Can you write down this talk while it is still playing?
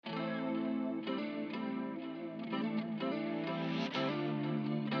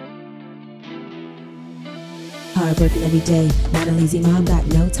Hard working every day. Not a lazy mom, got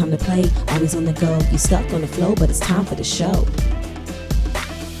no time to play. Always on the go. You stuck on the flow, but it's time for the show.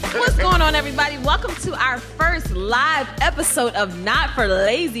 What's going on, everybody? Welcome to our first live episode of Not for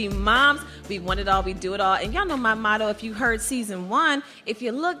Lazy Moms. We want it all, we do it all. And y'all know my motto, if you heard season 1, if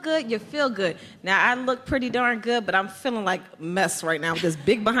you look good, you feel good. Now, I look pretty darn good, but I'm feeling like a mess right now with this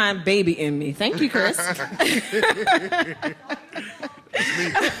big behind baby in me. Thank you, Chris.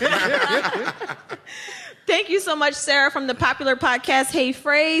 Thank you so much, Sarah, from the popular podcast, Hey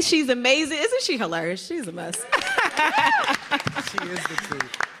Phrase. She's amazing. Isn't she hilarious? She's a mess. She is the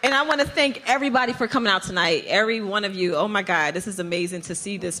truth. And I want to thank everybody for coming out tonight. Every one of you. Oh, my God. This is amazing to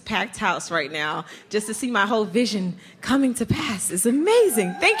see this packed house right now. Just to see my whole vision coming to pass is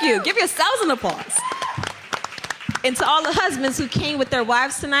amazing. Thank you. Give yourselves an applause. And to all the husbands who came with their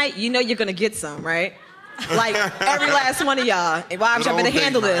wives tonight, you know you're going to get some, right? Like every last one of y'all. And wives, y'all better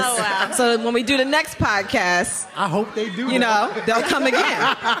handle this. Oh, wow. So when we do the next podcast, I hope they do. You know, they'll come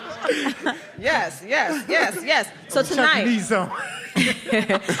again. Yes.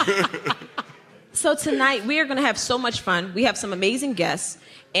 So tonight we are going to have so much fun. We have some amazing guests.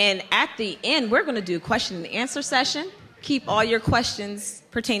 And at the end, we're going to do a question and answer session. Keep all your questions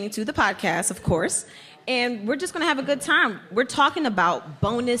pertaining to the podcast, of course. And we're just going to have a good time. We're talking about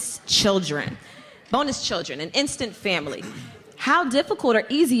bonus children, an instant family. How difficult or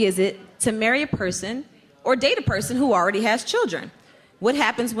easy is it to marry a person or date a person who already has children? What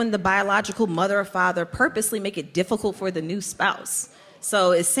happens when the biological mother or father purposely make it difficult for the new spouse?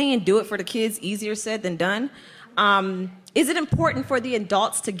 So is saying do it for the kids easier said than done? Is it important for the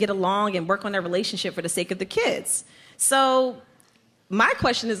adults to get along and work on their relationship for the sake of the kids? So my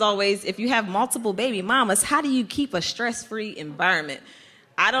question is always, if you have multiple baby mamas, how do you keep a stress-free environment?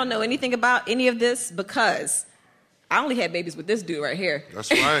 I don't know anything about any of this because I only had babies with this dude right here. That's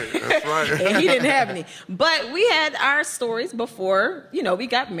right. And he didn't have any. But we had our stories before, we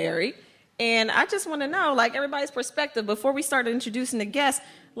got married. And I just want to know, like, everybody's perspective before we started introducing the guests.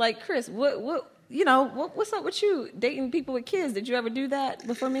 Like, Chris, what's up with you dating people with kids? Did you ever do that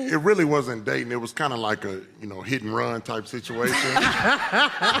before me? It really wasn't dating. It was kind of like a, hit and run type situation.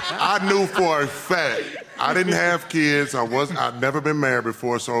 I knew for a fact I didn't have kids. I'd never been married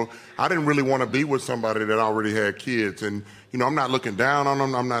before, so I didn't really want to be with somebody that already had kids. And, I'm not looking down on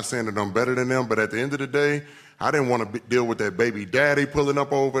them. I'm not saying that I'm better than them, but at the end of the day, I didn't want to deal with that baby daddy pulling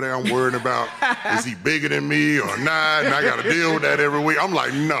up over there. I'm worried about, is he bigger than me or not? And I got to deal with that every week. I'm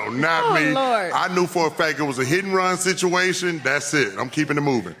like, no, not me. Lord. I knew for a fact it was a hit and run situation. That's it. I'm keeping it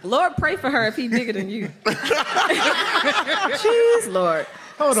moving. Lord, pray for her if he's bigger than you. Jeez, Lord.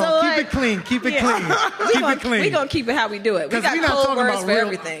 Hold on. Keep it clean. Keep it clean. We're going to keep it how we do it. We got code words for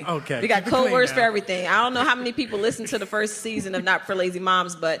everything. Okay. We got code words for everything. I don't know how many people listened to the first season of Not for Lazy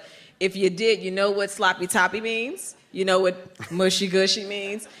Moms, but if you did, you know what sloppy toppy means. You know what mushy gushy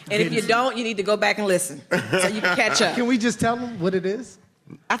means. And if you don't, you need to go back and listen so you can catch up. Can we just tell them what it is?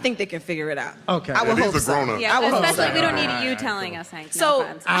 I think they can figure it out. Okay. I would hope so. Yeah, especially we don't need you telling us, Hank. So,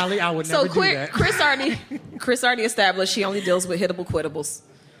 Aly, I would never do that. Chris already established she only deals with hittable quittables.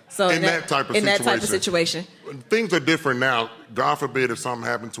 So in that type of situation. Things are different now. God forbid if something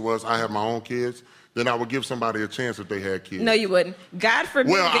happened to us, I have my own kids, then I would give somebody a chance if they had kids. No, you wouldn't. God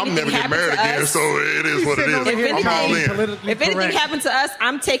forbid. Well, I'll never get married again, so it is what it is. I'm all in. If anything happened to us,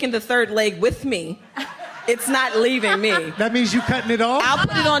 I'm taking the third leg with me. It's not leaving me. That means you cutting it off? I'll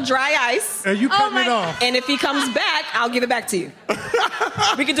put it on dry ice. Are you cutting it off? And if he comes back, I'll give it back to you.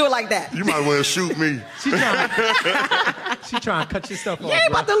 We can do it like that. You might well shoot me. She trying to cut your stuff off. You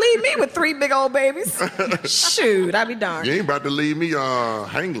ain't about to leave me with 3 big old babies. Shoot, I'd be darned. You ain't about to leave me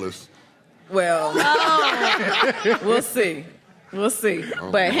hangless. Well, we'll see. Okay.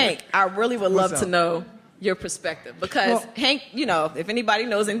 But Hank, I really would love to know your perspective because Hank, if anybody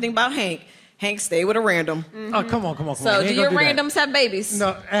knows anything about Hank stay with a random. Mm-hmm. Oh, come on. So do your randoms have babies?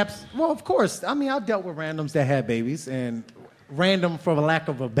 No, well, of course. I mean, I've dealt with randoms that had babies and random for lack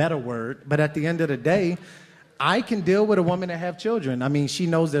of a better word. But at the end of the day, I can deal with a woman that have children. I mean, she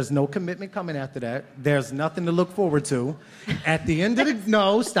knows there's no commitment coming after that. There's nothing to look forward to. At the end of the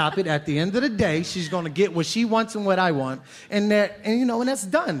At the end of the day, she's going to get what she wants and what I want, and that's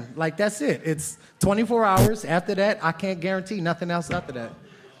done. Like that's it. It's 24 hours. After that, I can't guarantee nothing else after that.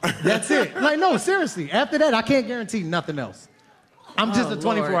 That's it. Like no, seriously. After that, I can't guarantee nothing else. I'm just a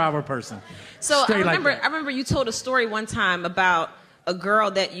 24-hour person. So I remember you told a story one time about a girl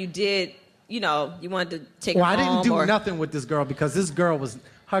that you did. You wanted to take her home. Well, I didn't do nothing with this girl because this girl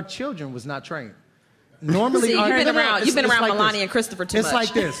her children was not trained. Normally, you've been around Melania and Christopher too much. It's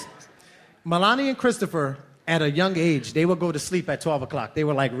like this. Melania and Christopher, at a young age, they would go to sleep at 12 o'clock. They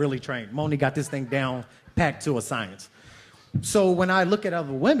were like really trained. Moni got this thing down packed to a science. So when I look at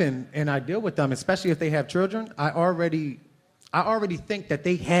other women and I deal with them, especially if they have children, I already think that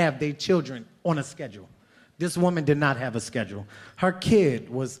they have their children on a schedule. This woman did not have a schedule. Her kid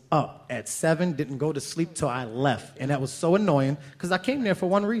was up at 7, didn't go to sleep till I left. And that was so annoying because I came there for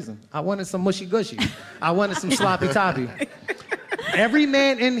one reason. I wanted some mushy gushy. I wanted some sloppy toppy. Every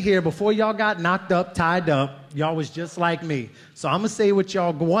man in here, before y'all got knocked up, tied up, y'all was just like me. So I'm going to say what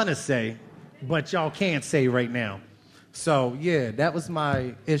y'all want to say, but y'all can't say right now. So, yeah, that was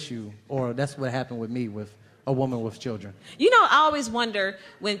my issue, or that's what happened with me with a woman with children. You know, I always wonder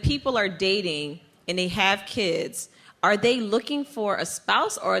when people are dating and they have kids, are they looking for a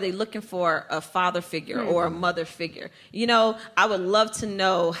spouse or are they looking for a father figure or a mother figure? You know, I would love to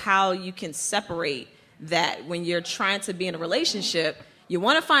know how you can separate that when you're trying to be in a relationship. You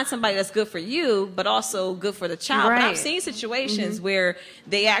want to find somebody that's good for you, but also good for the child. Right. But I've seen situations where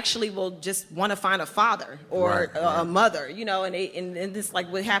they actually will just want to find a father or a mother, you know, and this like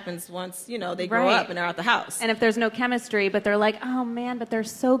what happens once, you know, they grow up and they're out the house. And if there's no chemistry, but they're like, oh man, but they're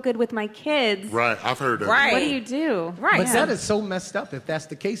so good with my kids. Right, I've heard that. Right. What do you do? Right. But that is so messed up if that's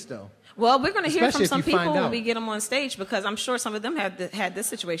the case, though. Well, we're going to hear Especially from some if you find people when out. we get them on stage because I'm sure some of them had this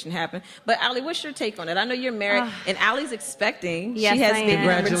situation happen. But Aly, what's your take on it? I know you're married, and Aly's expecting. Yes, she has I am. baby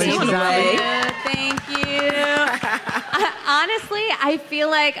number 2 on the Congratulations, way. Thank you. Honestly, I feel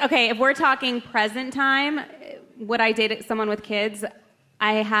like, okay, if we're talking present time, would I date someone with kids?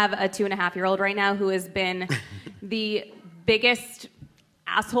 I have a 2.5-year-old right now who has been the biggest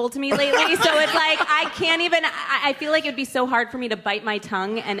asshole to me lately. So it's like, I can't even, I feel like it'd be so hard for me to bite my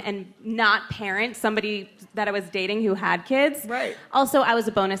tongue and not parent somebody that I was dating who had kids. Right. Also, I was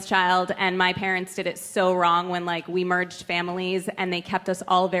a bonus child and my parents did it so wrong when like we merged families and they kept us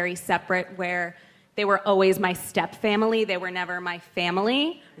all very separate where they were always my step family. They were never my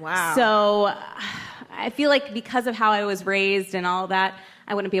family. Wow. So I feel like because of how I was raised and all that,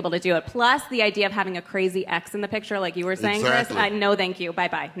 I wouldn't be able to do it. Plus, the idea of having a crazy ex in the picture, like you were saying, Exactly. Chris, no, thank you.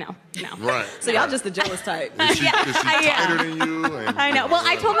 Bye-bye. No. Right. So y'all just the jealous type. Is she tighter than you? And, I know. Well,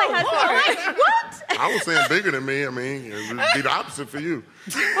 I told my husband, I'm like, what? I was saying bigger than me. I mean, it would be the opposite for you.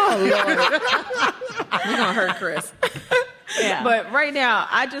 We're going to hurt Chris. Yeah. But right now,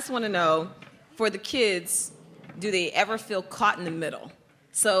 I just want to know, for the kids, do they ever feel caught in the middle?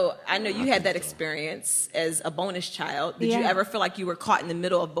 So I know you had that experience as a bonus child. Did you ever feel like you were caught in the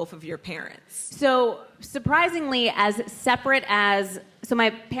middle of both of your parents? So surprisingly, as separate as, so my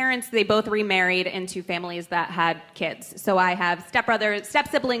parents, they both remarried into families that had kids. So I have step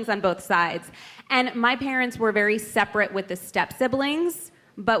siblings on both sides. And my parents were very separate with the step siblings.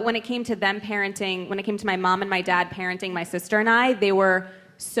 But when it came to them parenting, when it came to my mom and my dad parenting my sister and I, they were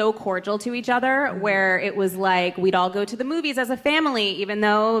so cordial to each other where it was like we'd all go to the movies as a family even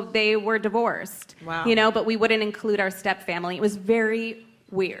though they were divorced. Wow. You know, but we wouldn't include our step family. It was very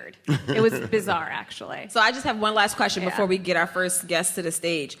weird. It was bizarre, actually. So I just have one last question before we get our first guest to the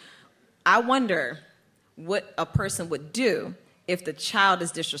stage. I wonder what a person would do if the child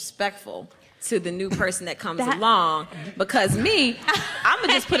is disrespectful to the new person that comes along. Because me, I'm going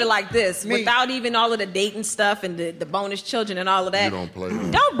to just put it like this. Without even all of the dating stuff and the bonus children and all of that. You don't play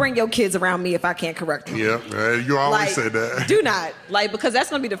that. Don't bring your kids around me if I can't correct them. Yeah, you always say that. Do not. Because that's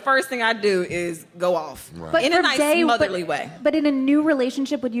going to be the first thing I do is go off. Right. But In a nice motherly way. But in a new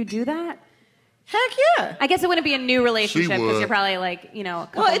relationship, would you do that? Heck yeah. I guess it wouldn't be a new relationship because would. you're probably like, you know, a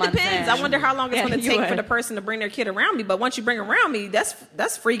couple Well, it months depends. in. I wonder how long it's going to you take would. for the person to bring their kid around me. But once you bring around me,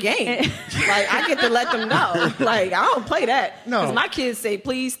 that's free game. Like, I get to let them know. Like, I don't play that. No. Because my kids say,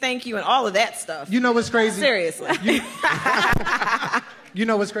 please, thank you, and all of that stuff. You know what's crazy? Seriously. You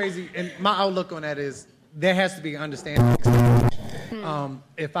know what's crazy? And my outlook on that is there has to be understanding.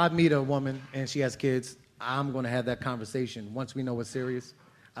 If I meet a woman and she has kids, I'm going to have that conversation. Once we know it's serious,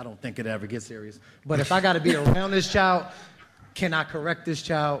 I don't think it ever gets serious. But if I got to be around this child, can I correct this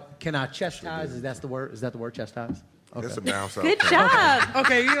child? Can I chastise? Is that the word? Is that the word, chastise? Okay. That's a down south. Good job.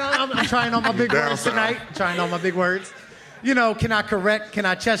 Okay, you know, I'm trying on my big Down words south. tonight. Trying on my big words. You know, can I correct? Can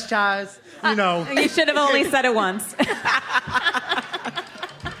I chastise? You know. You should have only said it once.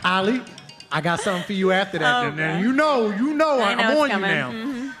 Aly, I got something for you after that. Okay. And you know, I know I'm it's on you coming. now.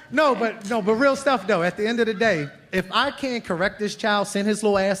 Mm-hmm. No, but real stuff though. At the end of the day, if I can't correct this child, send his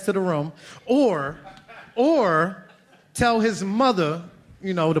little ass to the room, or tell his mother,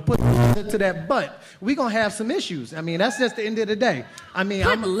 you know, to put to that butt, we gonna have some issues. I mean, that's just the end of the day. I mean,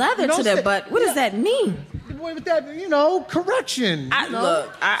 Put leather to their butt. What does that mean? With that, you know, correction. I you know,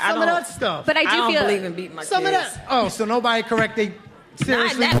 look, I some of don't- that stuff. But I I do don't feel believe in beating my Some kids. of that. Oh, so nobody correct they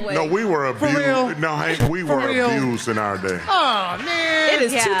Seriously? Not that way. No, we were abused. real? No, Hank, we For were real? abused in our day. Oh, man. It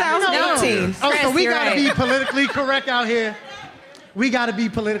is 2018. Oh, so we you're got to right. be politically correct out here. We got to be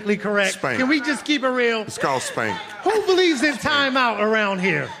politically correct. Spank. Can we just keep it real? It's called spank. Who believes in timeout around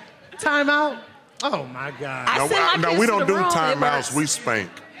here? Timeout? Oh, my God. I send my kids we to don't the do room, it timeouts. works. We spank.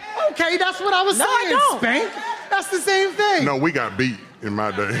 Okay, that's what I was No, I saying. don't. Spank. That's the same thing. No, we got beat in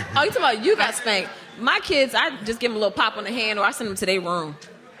my day. Oh, you talking about you got spanked. My kids, I just give them a little pop on the hand or I send them to their room.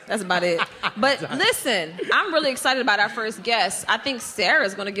 That's about it. But listen, I'm really excited about our first guest. I think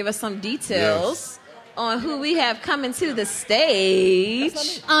Sarah's going to give us some details on who we have coming to the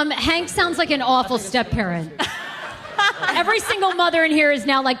stage. Hank sounds like an awful step-parent. Every single mother in here is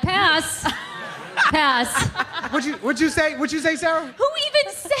now like, pass. What'd you say, Sarah? Who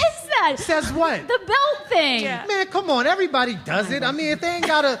even says that? Says what? The belt thing. Man, come on. Everybody does it. I mean, if they ain't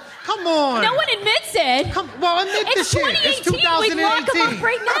got to, come on. No one admits it. Admit It's the shit. It's 2018. We lock them up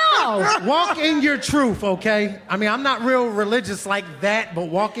right now. Walk in your truth, okay? I mean, I'm not real religious like that, but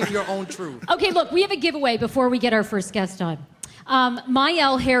walk in your own truth. Okay, look, we have a giveaway before we get our first guest on.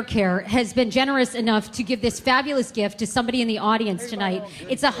 Mayel Hair Care has been generous enough to give this fabulous gift to somebody in the audience tonight.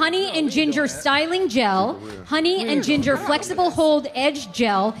 It's a honey and ginger styling gel, honey and ginger flexible hold edge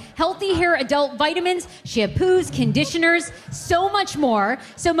gel, healthy hair adult vitamins, shampoos, conditioners, so much more.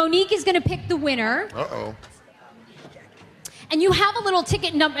 So Monique is going to pick the winner. Uh-oh. And you have a little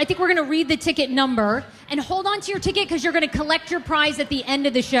ticket number. I think we're going to read the ticket number. And hold on to your ticket because you're going to collect your prize at the end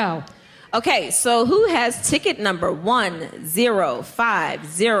of the show. Okay, so who has ticket number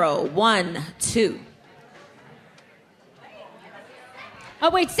 105012? Oh,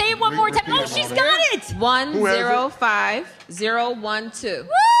 wait, say it one more time. Oh, she's got it. 105012.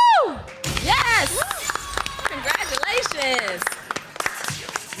 Woo! Yes! Congratulations.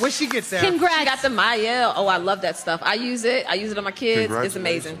 When she gets there. Congrats. She got the Mayel. Oh, I love that stuff. I use it on my kids. It's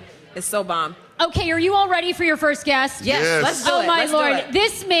amazing. Congratulations. It's so bomb. Okay, are you all ready for your first guest? Yes, let's do Oh, it. my Let's do Lord. it.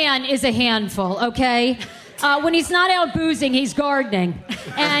 This man is a handful, okay? When he's not out boozing, he's gardening.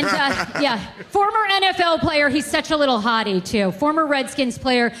 And, former NFL player, he's such a little hottie, too. Former Redskins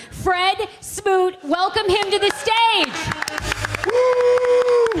player, Fred Smoot. Welcome him to the stage.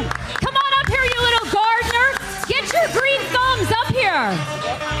 Woo! Come on up here, you little gardener. Get your green thumbs up here.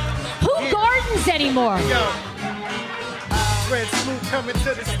 Who gardens anymore? Yo. Fred Smoot coming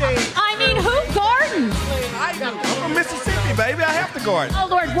to the stage. I mean, who gardens? I'm from Mississippi, baby. I have to garden. Oh,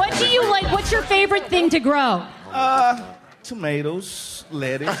 Lord, what do you like? What's your favorite thing to grow? Tomatoes,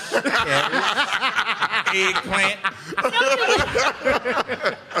 lettuce, cabbage, eggplant.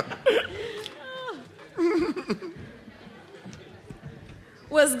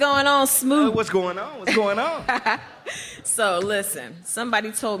 What's going on, Smoot? What's going on? What's going on? So, listen,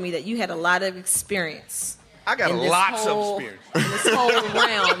 somebody told me that you had a lot of experience. I got in this lots whole- of experience. In this whole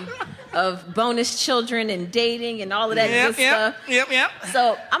realm of bonus children and dating and all of that good stuff. Yep.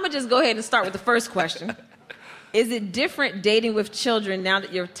 So, I'm going to just go ahead and start with the first question. Is it different dating with children now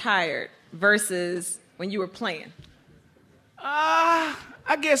that you're tired versus when you were playing? I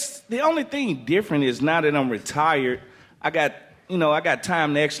guess the only thing different is now that I'm retired, I got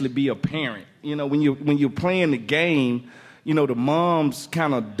time to actually be a parent. You know, when you're playing the game, you know, the moms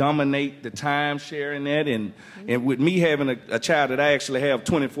kind of dominate the time sharing that, and with me having a child that I actually have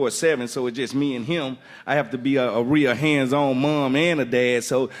 24/7, so it's just me and him, I have to be a real hands-on mom and a dad,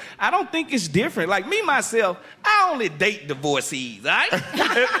 so I don't think it's different. Like me, myself, I only date divorcees, all right?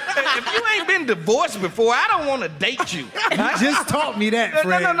 if you ain't been divorced before, I don't want to date you. You just taught me that,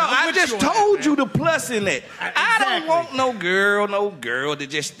 Fred. No. I'm I with just you on told that, you man. the plus in that. I don't want no girl that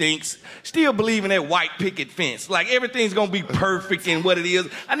just thinks, still believe in that white picket fence. Like everything's gonna be perfect in what it is.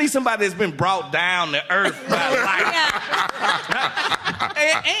 I need somebody that's been brought down to earth by life.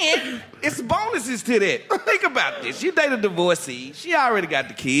 and it's bonuses to that. Think about this. You date a divorcee. She already got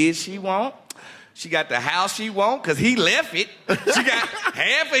the kids she want. She got the house she want because he left it. She got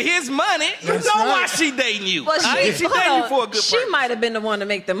half of his money. You know why she dating you. Well, she dating you for a good she purpose. might have been the one to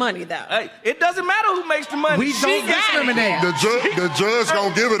make the money, though. Hey, it doesn't matter who makes the money. We She don't got discriminate. it. The judge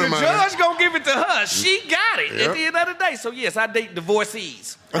gonna give it to The me. judge gonna give it to her. She got it Yep. at the end of the day. So yes, I date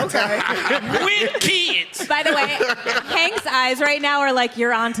divorcees. Okay. With kids. By the way, Hank's eyes right now are like,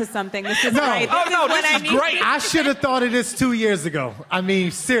 you're onto something. This is right. Oh no, what this I is need. great. I should have thought of this 2 years ago. I mean,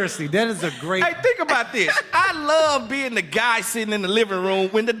 seriously, that is a great... Hey, think about this. I love being the guy sitting in the living room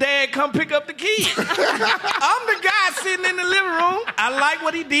when the dad come pick up the kids. I'm the guy sitting in the living room. I like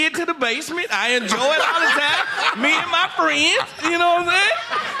what he did to the basement. I enjoy it all the time. Me and my friends, you know what I'm saying?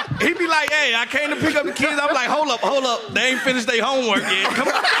 He be like, hey, I came to pick up the kids. I'm like, hold up. They ain't finished their homework yet. Come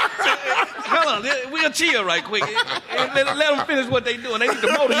on. Hold on, we'll chill right quick. And let them finish what they doing. They need to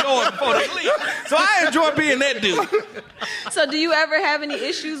mow the yard before they leave. So I enjoy being that dude. So do you ever have any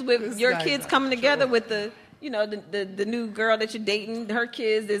issues with your kids coming together with the new girl that you're dating, her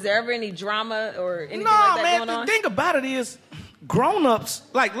kids? Is there ever any drama or anything like that going on? The thing about it is, grown-ups,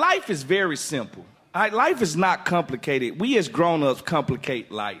 like, life is very simple. Life is not complicated. We as grown-ups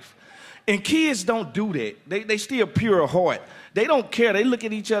complicate life. And kids don't do that. They still pure heart. They don't care. They look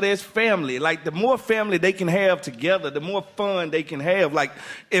at each other as family. Like, the more family they can have together, the more fun they can have. Like,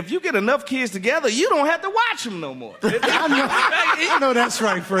 if you get enough kids together, you don't have to watch them no more. I know that's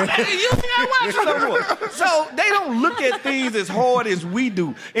right, Fred. You don't have to watch them no more. So they don't look at things as hard as we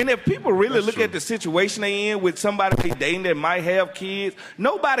do. And if people really look at the situation they in with somebody they dating that might have kids,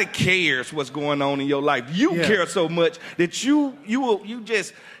 nobody cares what's going on in your life. You care so much that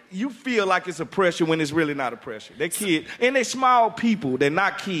you feel like it's a pressure when it's really not a pressure. They're kids. And they're small people. They're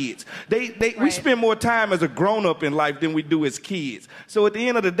not kids. We spend more time as a grown-up in life than we do as kids. So at the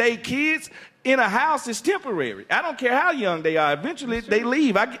end of the day, kids in a house is temporary. I don't care how young they are. Eventually, they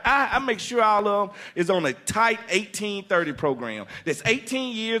leave. I make sure all of them is on a tight 18-30 program. That's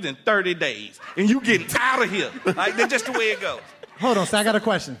 18 years and 30 days. And you getting out of here. Like, that's just the way it goes. Hold on, so I got a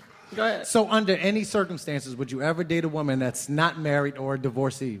question. Go ahead. So under any circumstances, would you ever date a woman that's not married or a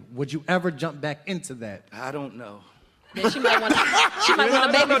divorcee? Would you ever jump back into that? I don't know. Then she might want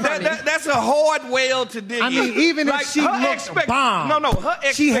a baby from me. That's a hard well to dig in. I mean, even if she looked bomb. Her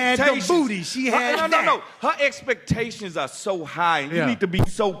expectations. She had the booty. She had that. Her expectations are so high, and you need to be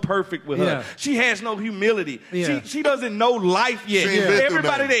so perfect with her. She has no humility. She doesn't know life yet.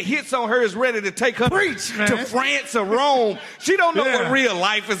 Everybody that hits on her is ready to take her to France or Rome. She don't know what real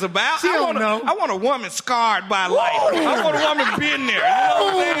life is about. I want a woman scarred by life. I want a woman been there. You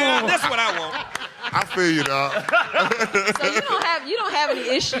know what I'm saying? That's what I want. I feel you, dog. So you don't have any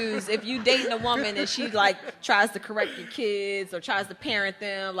issues if you dating a woman and she like tries to correct your kids or tries to parent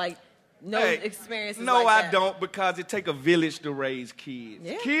them, like experiences no, like that? I don't, because it take a village to raise kids.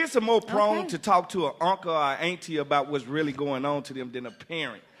 Yeah. Kids are more prone to talk to an uncle or auntie about what's really going on to them than a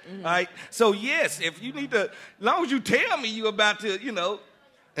parent. Mm-hmm. Right? So yes, if you need to, as long as you tell me you about to,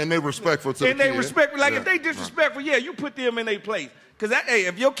 and they respectful to the kid. And they respect, like if they disrespectful, you put them in their place. Because,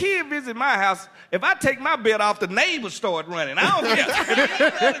 if your kid visit my house, if I take my bed off, the neighbors start running. I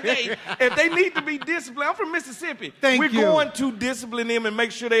don't care. If they need to be disciplined, I'm from Mississippi. We're going to discipline them and make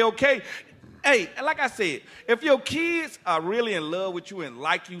sure they're okay. Hey, like I said, if your kids are really in love with you and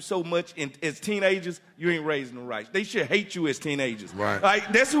like you so much as teenagers, you ain't raising them right. They should hate you as teenagers. Right.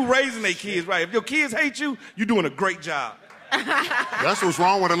 Like, that's who raising their kids right. If your kids hate you, you're doing a great job. That's what's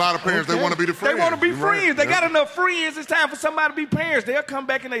wrong with a lot of parents. They want to be the friends. They want to be friends. They got enough friends. It's time for somebody to be parents. They'll come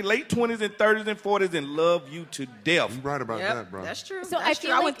back in their late 20s and 30s and 40s and love you to death. You're right about that, bro. That's true. So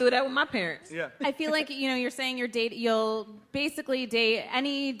I went through that with my parents. Yeah. I feel like, you're saying you'll basically date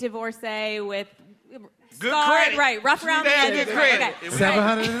any divorcee with good credit. Right, rough around the edges. Good credit. Okay.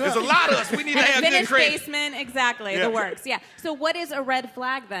 $700. There's a lot of us. We need to have good finished credit. basement, exactly, the works. Yeah. So what is a red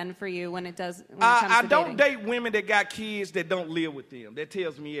flag then for you when it comes to I don't dating? date women that got kids that don't live with them. That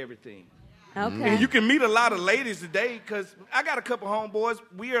tells me everything. Okay. And you can meet a lot of ladies today, because I got a couple homeboys.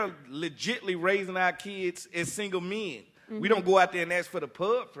 We are legitly raising our kids as single men. We don't go out there and ask for the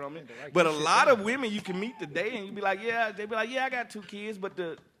pub from it. But a lot of women you can meet today and you be like, they be like, I got 2 kids, but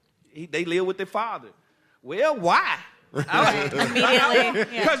they live with their father. Well, why? Immediately.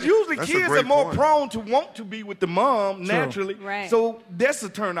 Because usually That's kids are more prone to want to be with the mom naturally. Right. So that's a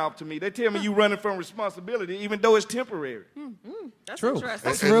turn off to me. They tell me you running from responsibility, even though it's temporary. That's True.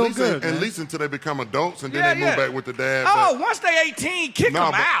 interesting. That's real good, At man. least until they become adults, and then they move back with the dad. Oh, once they 18, kick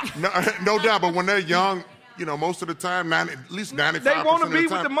them out. No doubt, but when they're young, most of the time, at least 95% They want to of the be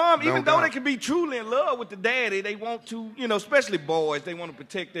time, with the mom, even though doubt. they can be truly in love with the daddy. They want to, especially boys, they want to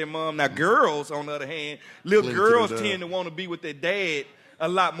protect their mom. Now, girls, on the other hand, little girls tend to want to be with their dad a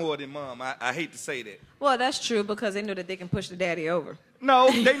lot more than mom. I hate to say that. Well, that's true, because they know that they can push the daddy over.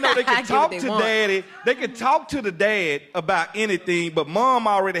 No, they know they can talk to want. daddy. They can talk to the dad about anything, but mom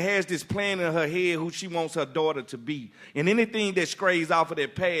already has this plan in her head who she wants her daughter to be. And anything that strays off of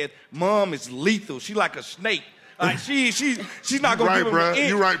that path, mom is lethal. She like a snake. Like she's not gonna give him an inch.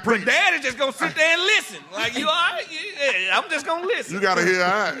 You right, preach. But dad is just gonna sit there and listen. Like, you all right? Yeah, I'm just gonna listen. You gotta hear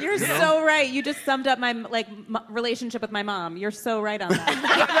her. You're so right. You just summed up my relationship with my mom. You're so right on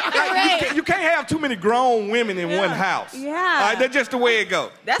that. You can't have too many grown women in one house. Yeah. All right, that's just the way it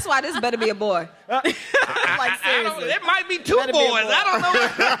goes. That's why this better be a boy. Like, seriously. It might be 2 boys.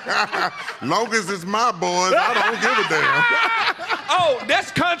 I don't know. Long as it's my boys, I don't give a damn. Oh,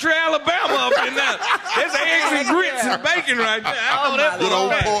 that's country Alabama up in there. There's eggs and grits and bacon right there. I know that's Good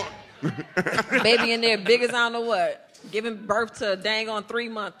old pork. Baby in there, big as I don't know what. Giving birth to a dang on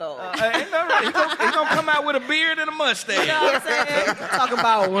 3-month-old. Ain't no right. He's gonna come out with a beard and a mustache. You know what I'm saying? Talk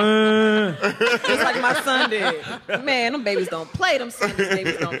about just like my son did. Man, them babies don't play. Them Sundays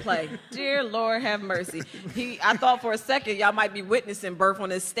babies don't play. Dear Lord, have mercy. I thought for a second y'all might be witnessing birth on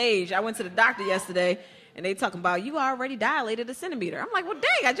this stage. I went to the doctor yesterday, and they talking about you already dilated a centimeter. I'm like, well,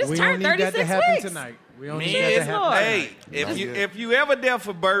 dang, I just turned 36 weeks. We don't need that to happen tonight. We don't need that to happen. Hey, if you ever there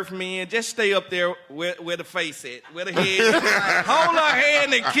for birth, man, just stay up there where the face at, where the head. Hold her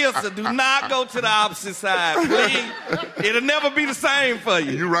hand and kiss her. Do not go to the opposite side, please. It'll never be the same for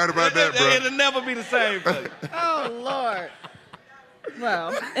you. You right about that, bro. It'll never be the same for you. Oh, Lord.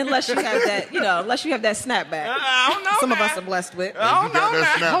 Well, unless you have that, unless you have that snapback. I don't know. Some of us are blessed with. I don't know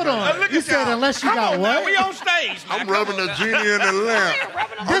now. Hold on. You said unless you got what? We on stage now. I'm rubbing the genie in the lamp.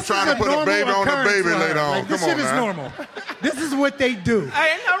 I'm trying to put a baby on the baby later on. Like, this Come on, shit is man. normal. This is what they do.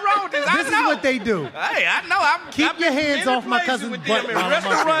 Hey, ain't nothing wrong with this. This is what they do. Hey, I know. Keep your hands off my cousin's butt.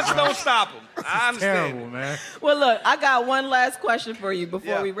 Restaurants don't stop them. I understand. Terrible, man. Well, look, I got one last question for you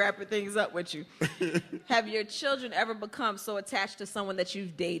before we wrap things up with you. Have your children ever become so attached to someone that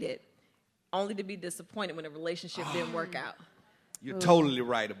you've dated only to be disappointed when a relationship didn't work out? You're totally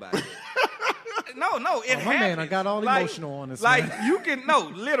right about it. No, it happens. Man, I got all emotional on this. Like,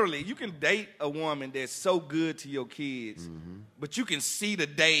 man. literally, you can date a woman that's so good to your kids, but you can see the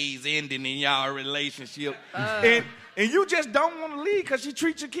days ending in y'all relationship. And you just don't want to leave because she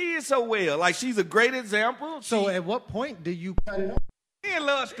treats your kids so well. Like, she's a great example. So at what point do you cut it off? We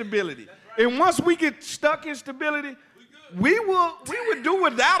love stability. And once we get stuck in stability, we would do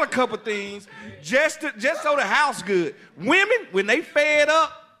without a couple things just so the house good. Women, when they fed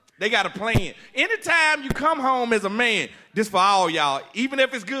up, they got a plan. Anytime you come home as a man, this for all y'all, even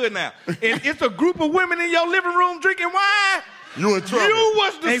if it's good now, and it's a group of women in your living room drinking wine, you in trouble. You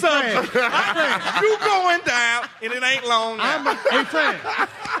was the subject. You going down, and it ain't long now. Hey, friend.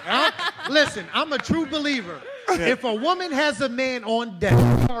 Listen, I'm a true believer. If a woman has a man on deck,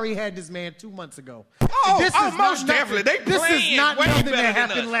 I already had this man 2 months ago. Most definitely. This is not nothing that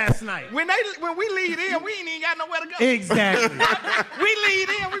happened last night. When we lead in, we ain't even got nowhere to go. Exactly. We lead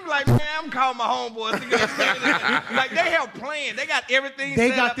in, we be like, man, I'm calling my homeboys to get like, they have plans. They got everything They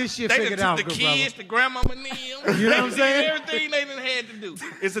set got up. this shit figured out, the good kids, brother. the grandmama and them. You know what I'm saying? Everything they done had to do.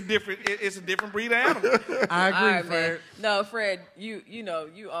 It's a different breed of animal. I agree, All right, Fred. man. No, Fred, you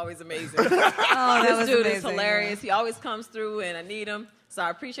always amazing. This dude is hilarious. He always comes through, and I need him. So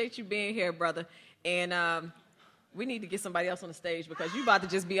I appreciate you being here, brother. And we need to get somebody else on the stage because you about to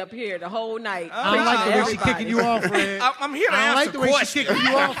just be up here the whole night. I don't like the way she's kicking you off, Fred. I'm here to I don't answer like the way she's kicking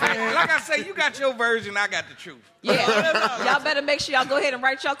you off, Fred. Like I say, you got your version, I got the truth. Yeah. Y'all better make sure y'all go ahead and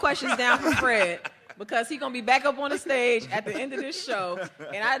write your questions down for Fred because he's going to be back up on the stage at the end of this show.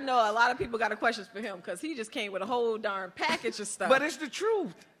 And I know a lot of people got questions for him because he just came with a whole darn package of stuff. But it's the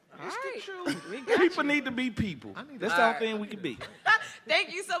truth. It's the truth. People need to be people. That's the only thing we can be.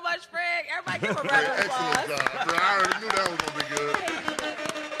 Thank you so much, Fred. Everybody give him a round of applause. Excellent job, bro. I already knew that was going to be good.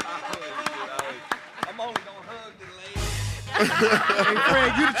 I'm only going to hug the lady. Hey, Fred,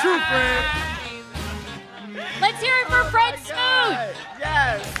 you the truth, Fred. Let's hear it for Fred Smoot.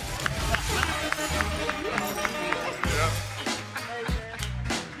 Yes.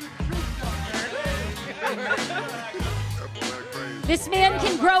 This man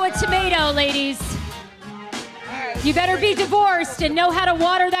can grow a tomato, ladies. You better be divorced and know how to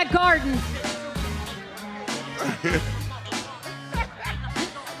water that garden.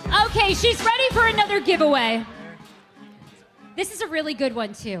 Okay, she's ready for another giveaway. This is a really good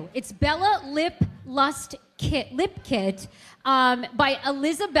one, too. It's Bella Lip Kit by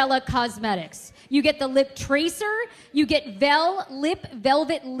Elizabella Cosmetics. You get the lip tracer, you get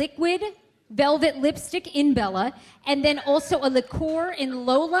Velvet Liquid, Velvet Lipstick in Bella, and then also a liqueur in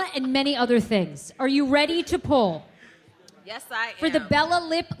Lola and many other things. Are you ready to pull? Yes, I am. For the Bella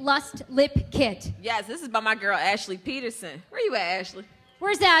Lip Kit. Yes, this is by my girl, Ashley Peterson. Where you at, Ashley?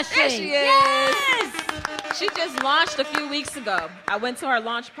 Where's Ashley? There she is. Yes! She just launched a few weeks ago. I went to her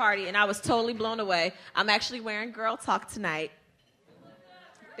launch party, and I was totally blown away. I'm actually wearing Girl Talk tonight.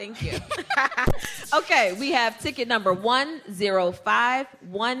 Thank you. Okay, we have ticket number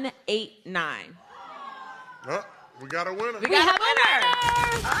 105189. We got a winner. We have a winner.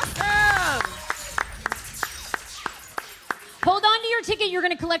 Awesome. Hold on to your ticket. You're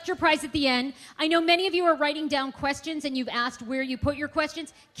going to collect your prize at the end. I know many of you are writing down questions, and you've asked where you put your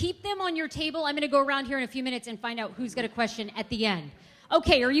questions. Keep them on your table. I'm going to go around here in a few minutes and find out who's got a question at the end.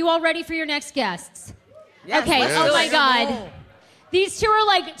 Okay, are you all ready for your next guests? Yes, okay, oh my God. These two are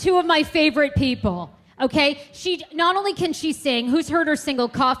like two of my favorite people. Okay, she not only can she sing. Who's heard her single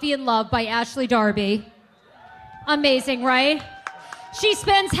 "Coffee and Love" by Ashley Darby? Amazing, right? She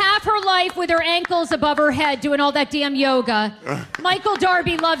spends half her life with her ankles above her head doing all that damn yoga. Michael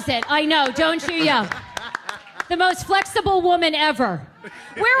Darby loves it. I know, don't you? Yeah. The most flexible woman ever.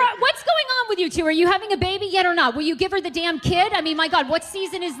 What's going on with you two? Are you having a baby yet or not? Will you give her the damn kid? I mean, my God, what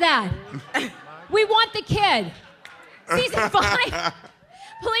season is that? We want the kid. Season 5.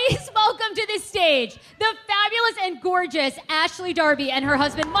 Please welcome to the stage the fabulous and gorgeous Ashley Darby and her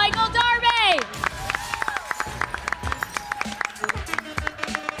husband, Michael Darby.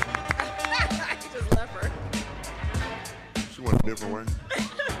 Just left her. She went a different way.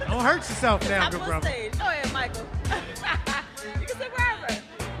 Don't hurt yourself now, I'm good on brother. stage. Go ahead, Michael. You can sit wherever.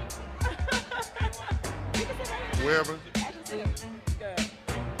 You can sit right here. Wherever. Good.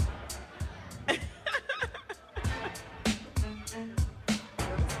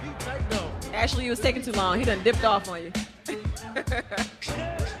 Ashley, you was taking too long. He done dipped off on you.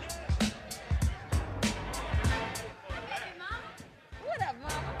 What up,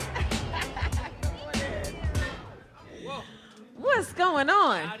 Mama? What's going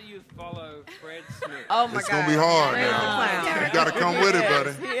on? How do you follow Fred Smoot? Oh my It's God. gonna be hard Fred's now. a clown. You gotta come with it,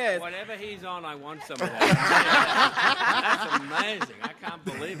 buddy. He is. Whatever he's on, I want some of that. That's amazing. I can't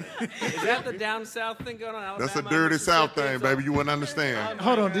believe it. Is that the down south thing going on? That's a Alabama, dirty Mississippi, South thing, or baby. You wouldn't understand.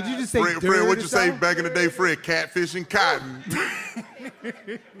 Hold on, did you just say Fred, dirty what'd you say South? back in the day, Fred? Catfish and cotton.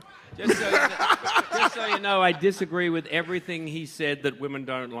 Just so you know, I disagree with everything he said that women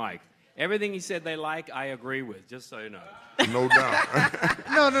don't like. Everything he said they like, I agree with, just so you know. No doubt.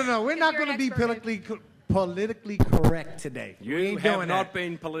 No. We're not going to be politically correct today. You we ain't have doing not that.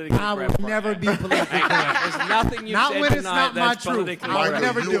 been politically I correct. will never be politically correct. There's nothing you've Not said when it's tonight not my that's truth. politically I would correct.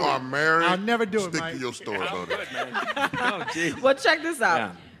 never you do are it. married. I'll never do it, Stick Mike. to your story, Oh, buddy. good, man. Oh, jeez. Well, check this out.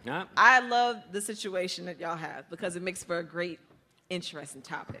 Yeah. Yeah. I love the situation that y'all have because it makes for a great, interesting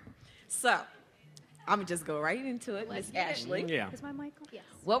topic. So, I'm going to just go right into it, Miss Ashley. Yeah. Is my Michael? Yes.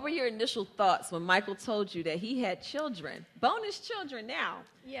 What were your initial thoughts when Michael told you that he had children, bonus children now,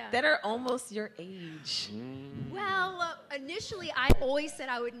 Yeah. that are almost your age? Well, initially, I always said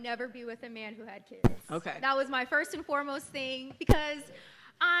I would never be with a man who had kids. Okay. That was my first and foremost thing because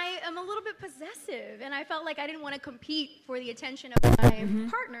I am a little bit possessive, and I felt like I didn't want to compete for the attention of my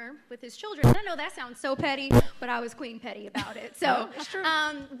partner with his children. And I know that sounds so petty, but I was queen petty about it. So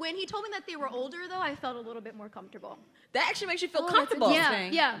when he told me that they were older, though, I felt a little bit more comfortable. That actually makes you feel that's comfortable.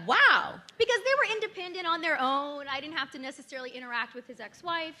 Yeah. Wow. Because they were independent on their own. I didn't have to necessarily interact with his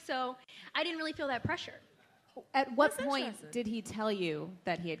ex-wife, so I didn't really feel that pressure. At what That's point interesting. did he tell you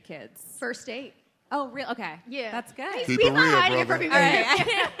that he had kids? First date. Oh, real? Okay. Yeah. That's good. He's, Keep he's it not real, hiding it brother. from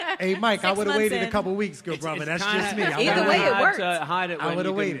me. Hey, Mike, I 6 would have months waited in. a couple weeks, good brother. That's just me. I Either would've way, waited. it works. To hide it I when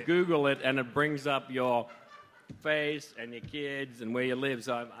would've you waited. can Google it and it brings up your face and your kids and where you live.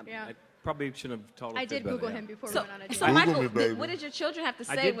 So I probably should have told I her. did better, Google yeah. him before we So, went on a date. so Google Michael, me, baby. what did your children have to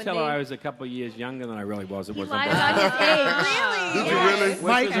say I did when tell they... her I was a couple of years younger than I really was. It He was lied about his age. Did you really? Mike, Which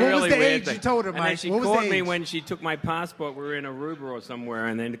what was really the weird age thing. you told her, And then Mike? she What was the caught me age? when she took my passport. We were in Aruba or somewhere,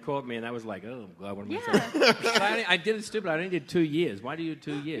 and then caught me, and I was like, oh, God, what am I saying? But I did it stupid. I only did 2 years. Why do you do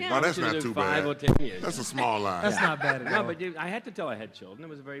 2 years? No, Why that's don't you not do too 5 bad. or 10 years? That's a small line. That's not bad at No, all. but I had to tell her I had children. It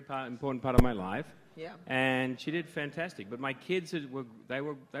was a very important part of my life. Yeah. And she did fantastic. But my kids were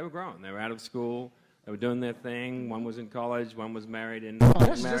grown. They were out of school. They were doing their thing. One was in college. One was married in. Oh,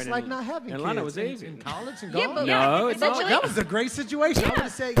 that's married just like not having in kids. London. It was in- easy. In college and Yeah, gone. but No, it's not. That was a great situation. I would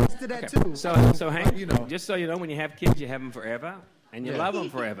have said yes to that too. So Hank, you know. just so you know, when you have kids, you have them forever, and you love them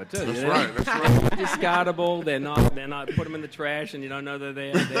forever too. That's you know? right. That's right. They're discardable. They're not. Put them in the trash, and you don't know they're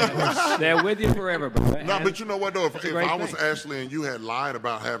there. They're with you forever. No, but you know what though? If great I was thing. Ashley and you had lied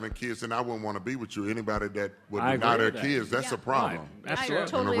about having kids, then I wouldn't want to be with you. Anybody that would I deny agree their with that. kids, that's a problem. Right. I Absolutely.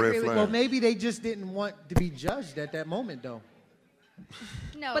 totally And a red agree with flag. Well, maybe they just didn't want to be judged at that moment, though.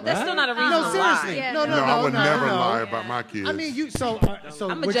 you. No. But that's still not a reason No, to seriously. lie. Yeah. No, No, I would never no. lie about my kids. I mean, so I'm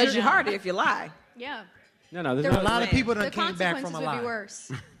going to what judge you're- you harder if you lie. Yeah. No, there's A no. lot of people The done came back consequences from a would lie. be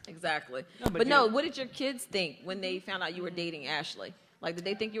worse. Exactly. but No, you- what did your kids think when they found out you were dating Ashley? Like, did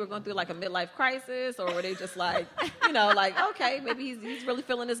they think you were going through like a midlife crisis, or were they just like, like, okay, maybe he's really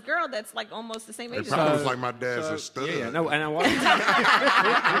feeling this girl that's like almost the same age It as probably us? was like my dad's a stud. Yeah, no, and I was,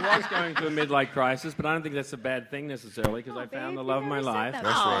 I was going through a midlife crisis, but I don't think that's a bad thing necessarily because I found the love of my life. That's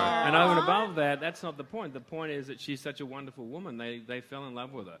right. And over and above that, that's not the point. The point is that she's such a wonderful woman. They fell in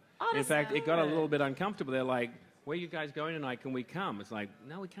love with her. In that's fact, it got a good. little bit uncomfortable. They're like, "Where are you guys going tonight? Can we come?" It's like,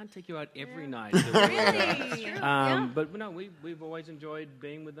 "No, we can't take you out every night." Really? But no, we've always enjoyed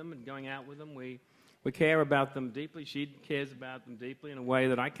being with them and going out with them. We we care about them deeply. She cares about them deeply in a way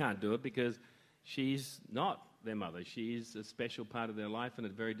that I can't do it because she's not their mother. She's a special part of their life in a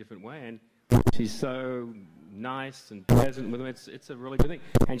very different way, and she's so nice and present with them. It's a really good thing.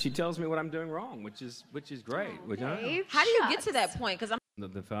 And she tells me what I'm doing wrong, which is great. Dave, How do you get to that point? Because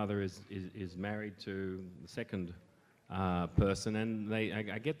The father is married to the second person, and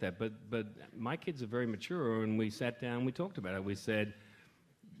I get that. But my kids are very mature, and we sat down and we talked about it. We said,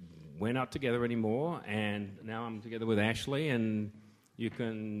 we're not together anymore, and now I'm together with Ashley, and you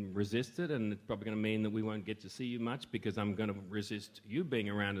can resist it, and it's probably going to mean that we won't get to see you much because I'm going to resist you being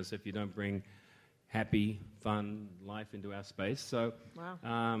around us if you don't bring happy, fun life into our space. So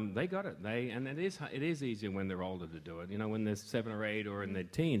they got it. And it is easier when they're older to do it. You know, when they're 7 or 8 or in their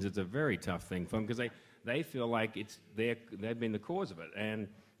teens, it's a very tough thing for them because they feel like they've been the cause of it. And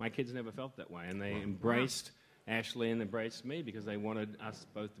my kids never felt that way, and they embraced Ashley and embraced me because they wanted us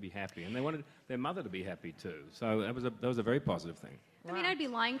both to be happy, and they wanted their mother to be happy too. So that was a very positive thing. I mean, I'd be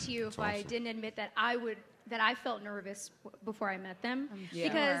lying to you if I didn't admit that I felt nervous before I met them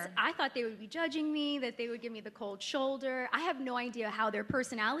because I thought they would be judging me, that they would give me the cold shoulder. I have no idea how their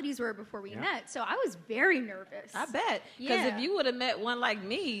personalities were before we met, so I was very nervous. I bet. Because if you would have met one like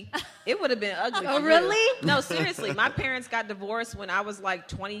me, it would have been ugly. Oh, really? No, seriously. My parents got divorced when I was like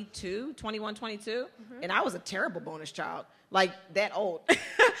 21, 22, and I was a terrible bonus child. Like, that old.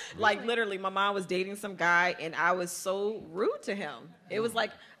 Like, literally, my mom was dating some guy, and I was so rude to him. It was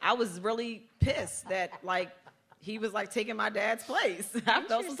like, I was really pissed that, like, he was, like, taking my dad's place. I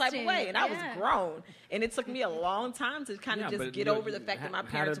felt some type of way, and I was grown. And it took me a long time to kind of just get over the fact that my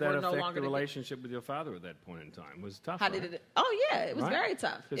parents were no longer How did that affect the together. relationship with your father at that point in time? It was tough, How did it? Oh, yeah, it was very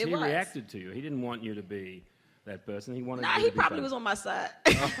tough. Because he reacted to you. He didn't want you to be that person. He wanted you to be he probably was on my side.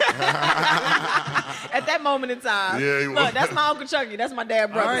 At that moment in time. Yeah, he was. Look, that's my Uncle Chucky. That's my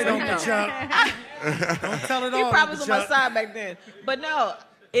dad brother. All right, so Uncle Chuck. Don't tell it all. He probably was on my Uncle Chuck. side back then. But no,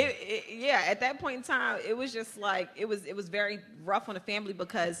 at that point in time, it was just like, it was very rough on the family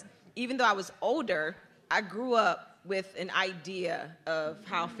because even though I was older, I grew up with an idea of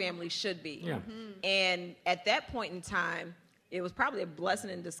how family should be. Yeah. And at that point in time, it was probably a blessing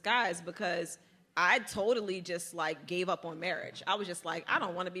in disguise because I totally just like gave up on marriage. I was just like, I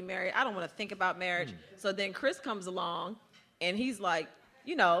don't want to be married. I don't want to think about marriage. So then Chris comes along and he's like,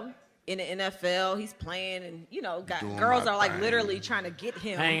 you know, in the NFL, he's playing and, you know, girls are like literally trying to get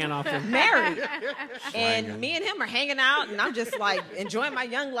him hanging off him. married. And me and him are hanging out and I'm just like enjoying my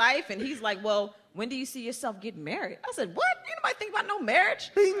young life. And he's like, well, when do you see yourself getting married? I said, what? Ain't nobody think about no marriage?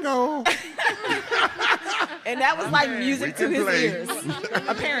 Bingo. And that was like music to his ears,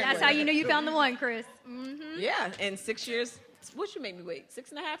 apparently. That's how you know you found the one, Chris. Yeah, in 6 years. What you make me wait?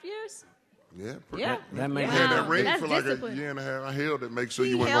 6.5 years? Yeah. Yeah. That made I had that ring That's for like discipline. a year and a half. I held it, make sure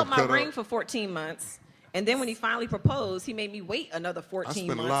you He weren't held going to my cut ring up. for 14 months. And then when he finally proposed, he made me wait another 14 I spent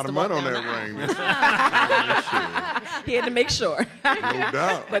months. a lot of to money walk on down that the ring. He had to make sure. No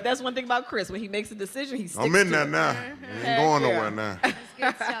doubt. But that's one thing about Chris. When he makes a decision, he sticks I'm in to there it. now. I ain't going nowhere now.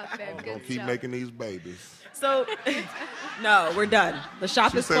 Good stuff, babe. I'm Good going to keep stuff. making these babies. So, no, we're done. The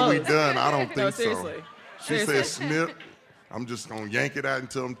shop She is said closed. we done. I don't think No, so. seriously. She Seriously. said, snip. I'm just going to yank it out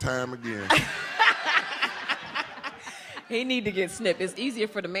until I'm time again. He need to get snipped. It's easier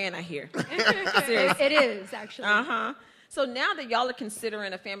for the man, I hear. It is, actually. Uh-huh. So now that y'all are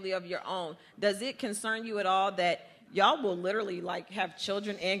considering a family of your own, does it concern you at all that y'all will literally like have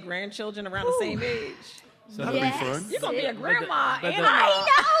children and grandchildren around the same age? So That'll be fun. You're going to be a grandma but and the- I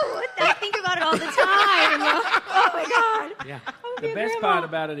know. I think about it all the time. Oh, my God. Yeah. The best part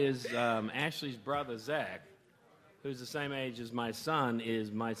about it is Ashley's brother, Zach, who's the same age as my son,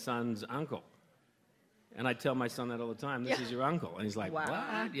 is my son's uncle. And I tell my son that all the time, this is your uncle. And he's like, Wow.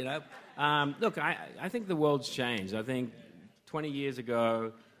 what? You know? Look, I think the world's changed. I think 20 years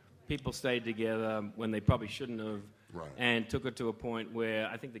ago, people stayed together when they probably shouldn't have. Right. And took it to a point where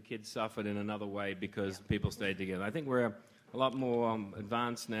I think the kids suffered in another way because people stayed together. I think we're a lot more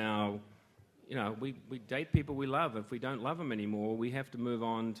advanced now. You know, we date people we love. If we don't love them anymore, we have to move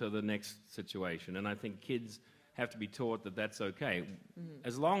on to the next situation. And I think kids have to be taught that that's okay.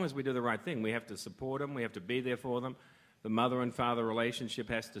 As long as we do the right thing, we have to support them. We have to be there for them. The mother and father relationship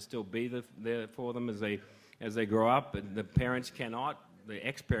has to still be there for them as they grow up. And the parents cannot. The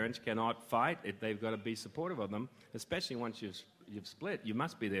ex-parents cannot fight. They've got to be supportive of them, especially once you've split. You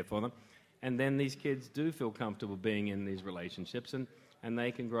must be there for them. And then these kids do feel comfortable being in these relationships, and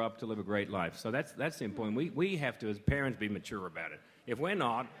they can grow up to live a great life. So that's the important. We have to, as parents, be mature about it. If we're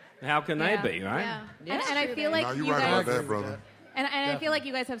not, how can they be, right? Yeah. And I feel like No, you you're right about guys... that, brother. And I feel like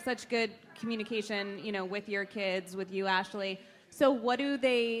you guys have such good communication, you know, with your kids, with you, Ashley. So what do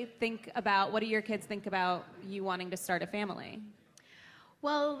they think about, what do your kids think about you wanting to start a family?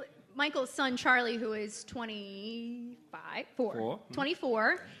 Well, Michael's son, Charlie, who is 24,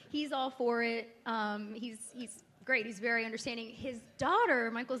 he's all for it. He's great. He's very understanding. His daughter,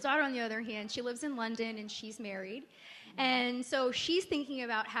 Michael's daughter, on the other hand, she lives in London and she's married. And so she's thinking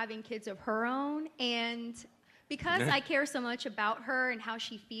about having kids of her own. And because I care so much about her and how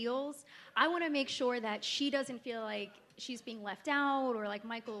she feels, I want to make sure that she doesn't feel like she's being left out, or like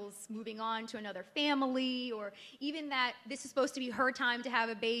Michael's moving on to another family, or even that this is supposed to be her time to have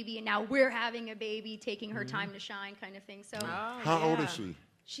a baby and now we're having a baby, taking her time to shine, kind of thing. So How old is she?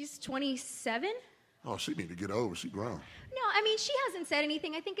 She's 27. Oh, she need to get over. She grown. No, I mean, she hasn't said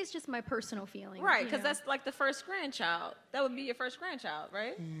anything. I think it's just my personal feeling. Right, because that's like the first grandchild. That would be your first grandchild,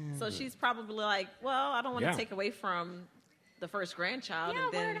 right? So she's probably like, well, I don't want to take away from the first grandchild. Yeah,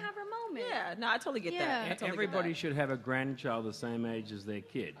 and then, we're going to have her moment. Yeah, no, I totally get that. I totally Everybody get that. should have a grandchild the same age as their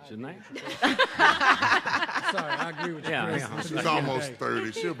kid, shouldn't they? Sorry, I agree with you. Yeah, She's almost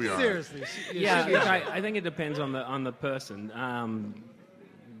 30. She'll be all right. Seriously. I think it depends on the person.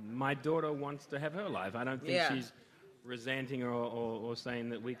 My daughter wants to have her life. I don't think she's resenting or saying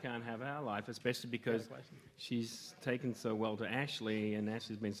that we can't have our life, especially because she's taken so well to Ashley, and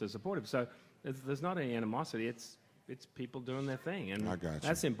Ashley's been so supportive. So there's not any animosity. It's people doing their thing, and I got you.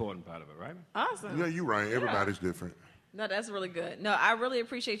 that's the important part of it, right? Awesome. Yeah, you're right. Everybody's different. No, that's really good. No, I really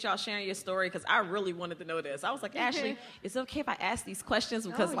appreciate y'all sharing your story because I really wanted to know this. I was like, Ashley, is it okay if I ask these questions?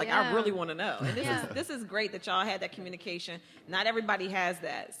 Because I really want to know. And this is great that y'all had that communication. Not everybody has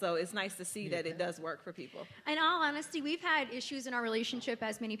that. So it's nice to see that it does work for people. In all honesty, we've had issues in our relationship,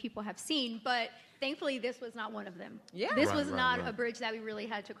 as many people have seen, but thankfully this was not one of them. Yeah. This was not a bridge that we really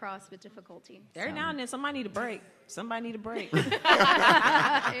had to cross with difficulty. Every now and then somebody need a break. Somebody need a break.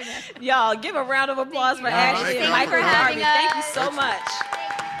 Y'all, give a round of applause for Ashley and Michael Darby. Thank you so much.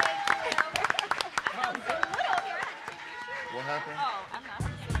 What happened?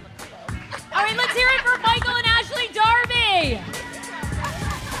 All right, let's hear it for Michael and Ashley Darby.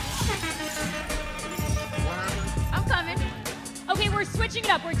 I'm coming. Okay, we're switching it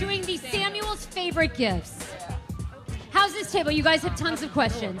up. We're doing the Samuel's favorite gifts. How's this table? You guys have tons of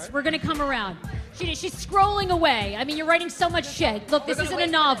questions. We're going to come around. She's scrolling away. I mean, you're writing so much shit. Look, this isn't a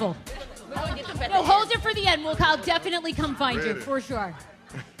novel. No, hold it for the end. I'll definitely come find you, for sure.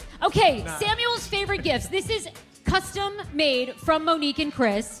 Okay, Samuel's favorite gifts. This is custom made from Monique and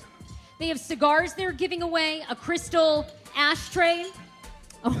Chris. They have cigars they're giving away, a crystal ashtray.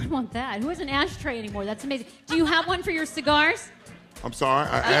 Oh, I want that. Who has an ashtray anymore? That's amazing. Do you have one for your cigars? I'm sorry,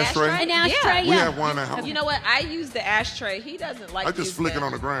 an ashtray? An ashtray, We have one at home. You know what? I use the ashtray. He doesn't like I just flick it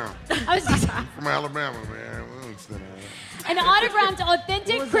on the ground. From Alabama, man. We don't sit An autographed,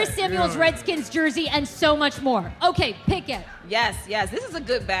 authentic Chris Samuel's Redskins jersey, and so much more. Okay, pick it. Yes. This is a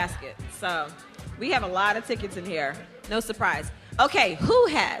good basket. So we have a lot of tickets in here. No surprise. Okay, who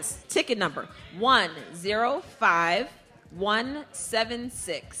has ticket number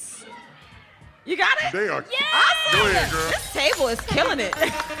 105176? You got it? They are. Yeah. Awesome. Go ahead, girl. This table is killing it.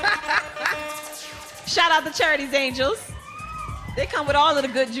 Shout out to Charity's Angels. They come with all of the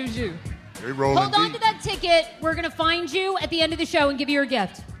good juju. They rolling Hold on to that ticket. We're going to find you at the end of the show and give you your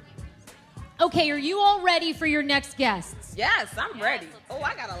gift. Okay, are you all ready for your next guests? Yes, I'm ready. Oh,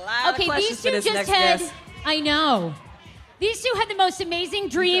 I got a lot of questions these two for this just next had, guest. I know. These two had the most amazing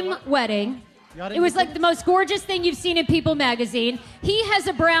dream wedding. It was like the most gorgeous thing you've seen in People magazine. He has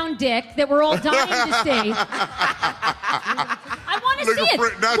a brown dick that we're all dying to see. I want to see it.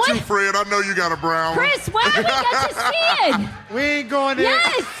 Not What? you, Fred. I know you got a brown one. Chris, when do we get to see it? We ain't going there.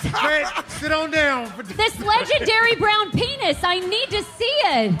 Yes. Fred, sit on down. This legendary brown penis. I need to see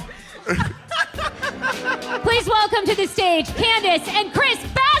it. Please welcome to the stage Candiace and Chris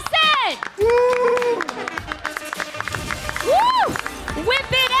Bassett. Woo! Woo!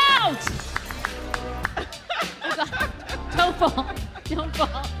 Whip it out. Don't fall. Don't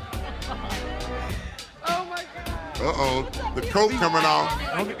fall. Oh, my God. Uh-oh. The coat coming off.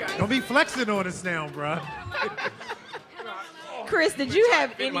 Don't be flexing on us now, bro. Chris, did you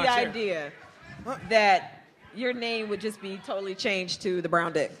have any idea that your name would just be totally changed to the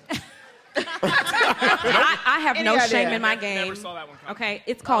brown dick? I have no idea? shame in my game. Never saw that one coming. Okay,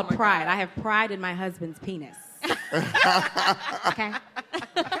 it's called pride. I have pride in my husband's penis. Okay.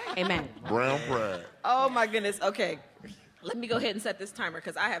 Amen. Brown pride. Oh, my goodness. Okay. Let me go ahead and set this timer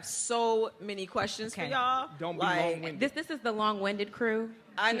because I have so many questions for y'all. Don't be Like, long-winded. This is the long-winded crew.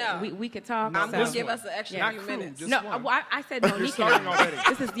 I know. We could talk. I'm so. going to give us an extra Not few crew, minutes. just No, one. I said Monique. starting already.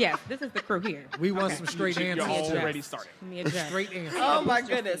 This is the crew here. We want some straight You're answers. already starting. Let me adjust. Straight answers. Oh, my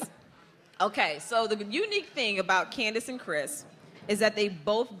goodness. Okay, so the unique thing about Candiace and Chris is that they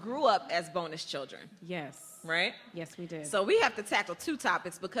both grew up as bonus children. Yes. Right? Yes, we did. So we have to tackle 2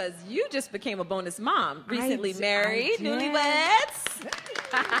 topics because you just became a bonus mom. Recently married, newlyweds.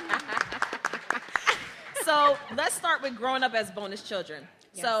 So let's start with growing up as bonus children.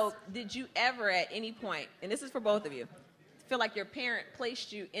 Yes. So did you ever at any point, and this is for both of you, feel like your parent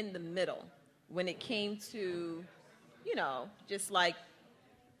placed you in the middle when it came to, just like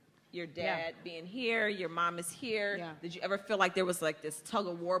your dad being here, your mom is here? Yeah. Did you ever feel like there was like this tug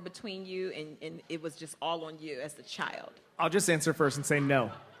of war between you and it was just all on you as the child? I'll just answer first and say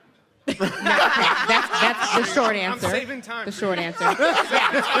no. That's the short answer. I'm saving time. The short answer.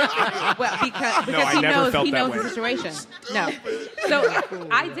 Yeah. Well, because he knows the situation. No. So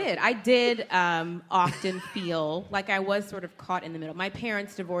I did often feel like I was sort of caught in the middle. My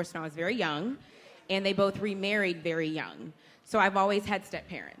parents divorced when I was very young, and they both remarried very young. So I've always had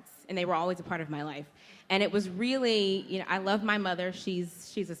step-parents, and they were always a part of my life. And it was really, I love my mother.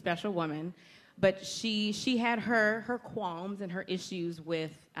 She's a special woman. But she had her qualms and her issues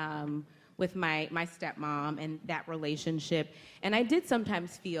with my stepmom and that relationship. And I did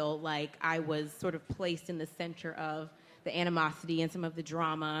sometimes feel like I was sort of placed in the center of the animosity and some of the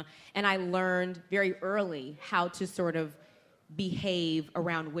drama. And I learned very early how to sort of behave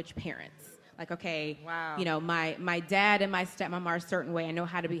around which parents. Like, okay, wow. My dad and my stepmom are a certain way. I know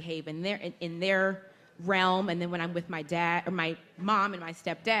how to behave in their realm, and then when I'm with my dad or my mom and my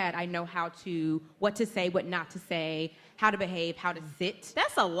stepdad, I know what to say, what not to say, how to behave, how to sit.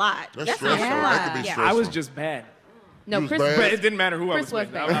 That's a lot. That's stressful. That could be stressful. I was just bad. No, Chris bad? But it didn't matter who Chris I was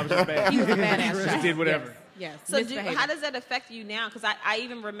with. I was just bad. He was a badass. Just did whatever. Yes. So how does that affect you now? Because I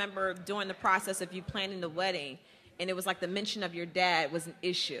even remember during the process of you planning the wedding, and it was like the mention of your dad was an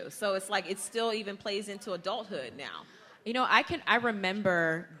issue. So it's like it still even plays into adulthood now. I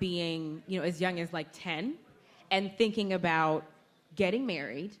remember being, as young as like 10 and thinking about getting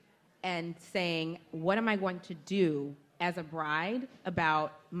married and saying, what am I going to do as a bride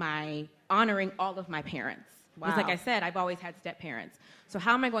about my honoring all of my parents? Wow. Because like I said, I've always had step-parents. So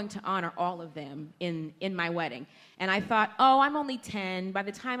how am I going to honor all of them in my wedding? And I thought, I'm only 10. By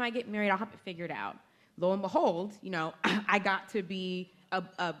the time I get married, I'll have it figured out. Lo and behold, I got to be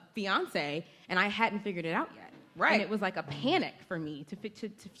a fiance, and I hadn't figured it out yet. Right. And it was like a panic for me to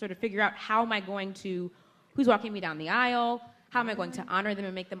sort of figure out who's walking me down the aisle, how am I going to honor them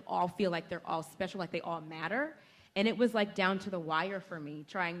and make them all feel like they're all special, like they all matter. And it was like down to the wire for me,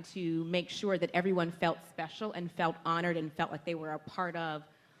 trying to make sure that everyone felt special and felt honored and felt like they were a part of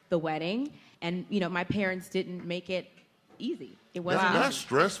the wedding. And, my parents didn't make it easy. It wasn't easy. That's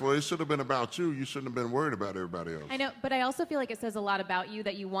stressful. It should have been about you. You shouldn't have been worried about everybody else. I know, but I also feel like it says a lot about you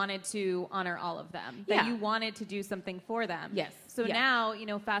that you wanted to honor all of them, that you wanted to do something for them. Yes. So now,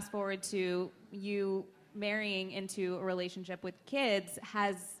 fast forward to you marrying into a relationship with kids.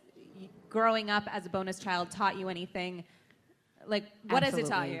 Has growing up as a bonus child taught you anything? Like, what Absolutely. Has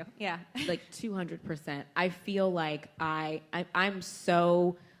it taught you? Yeah. Like 200%. I feel like I'm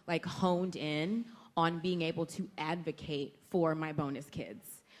so like honed in on being able to advocate for my bonus kids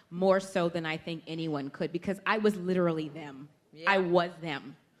more so than I think anyone could, because I was literally them. Yeah. I was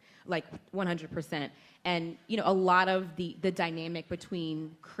them, like 100%. And, a lot of the dynamic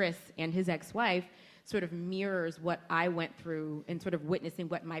between Chris and his ex-wife sort of mirrors what I went through and sort of witnessing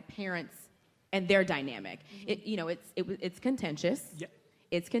what my parents and their dynamic. Mm-hmm. It's contentious. Yeah.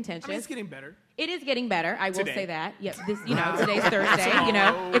 It's contentious. I mean, it's getting better. It is getting better. I will today. Say that. Yep. Today's Thursday.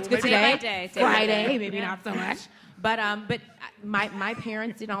 It's good today. Friday, maybe not so much. But my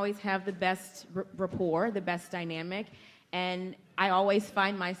parents didn't always have the best rapport, the best dynamic, and I always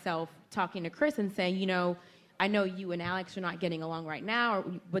find myself talking to Chris and saying, I know you and Alex are not getting along right now, or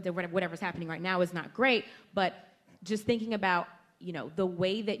whatever's happening right now is not great, but just thinking about the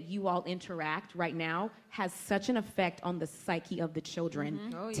way that you all interact right now has such an effect on the psyche of the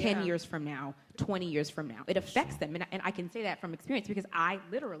children 10 years from now, 20 years from now. It affects them. And I can say that from experience because I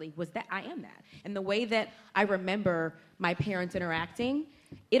literally was that. I am that. And the way that I remember my parents interacting,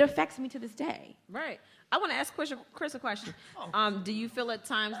 it affects me to this day. Right. I want to ask Chris a question. Do you feel at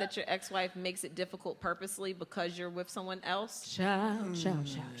times that your ex-wife makes it difficult purposely because you're with someone else? Shout. No.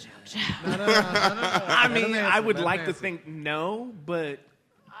 I mean, I would like to think no, but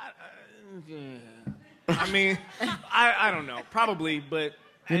I don't know. Probably, but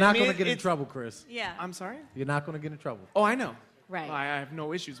you're not going to get in trouble, Chris. Yeah. I'm sorry? You're not going to get in trouble. Oh, I know. Right. I have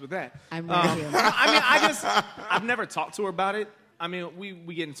no issues with that. I'm with you. I've never talked to her about it. I mean,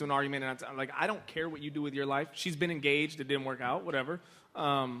 we get into an argument, and I'm like, I don't care what you do with your life. She's been engaged. It didn't work out, whatever.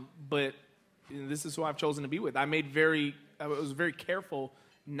 But this is who I've chosen to be with. I was very careful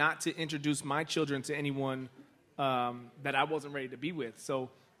not to introduce my children to anyone that I wasn't ready to be with. So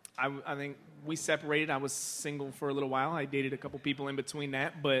I think we separated. I was single for a little while. I dated a couple people in between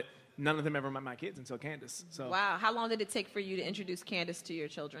that, but none of them ever met my kids until Candiace. So wow. How long did it take for you to introduce Candiace to your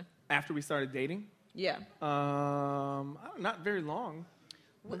children? After we started dating? Yeah. Not very long.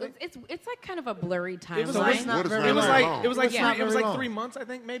 It's like kind of a blurry timeline. It was like 3 months, I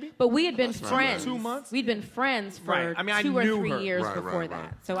think, maybe. But we had been friends. 2 months. We'd been friends for Right. I mean, I 2 or knew 3 her. years Right, before right, that.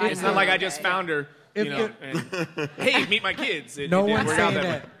 right. So It's not like I just found her, you know, and, hey, meet my kids. It No didn't one's work out saying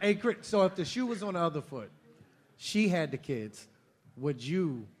that that. way. Hey, Chris, so if the shoe was on the other foot, she had the kids, would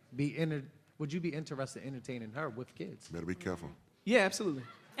you be interested in entertaining her with kids? Better be careful. Yeah, absolutely.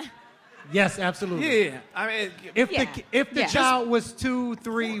 Yes, absolutely. Yeah. I mean, If the child was 2,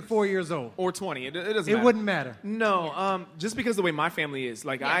 3, 4 years old, or 20, it doesn't it matter. wouldn't matter. No, just because of the way my family is.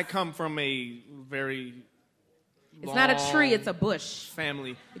 Like, I come from a very it's not a tree, it's a bush.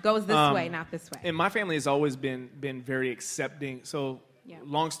 family. It goes this way, not this way. And my family has always been very accepting. So,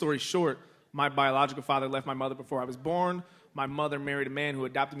 long story short, my biological father left my mother before I was born. My mother married a man who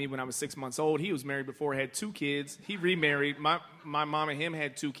adopted me when I was 6 months old. He was married before, had 2 kids. He remarried. My mom and him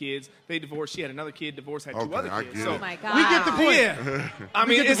had 2 kids. They divorced. She had another kid. Divorced, had 2 other I kids. get So it. my God. We get the point. yeah, I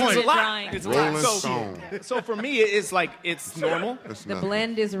mean, it's a lot. It's a lot. Rolling Stone. So for me, it's like it's normal. That's The nothing.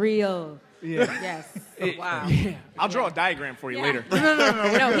 blend is real. Yeah. Yes. Wow. Yeah. I'll draw a diagram for you later.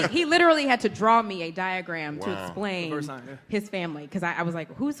 No, he literally had to draw me a diagram to Wow. explain The first time, yeah. his family because I was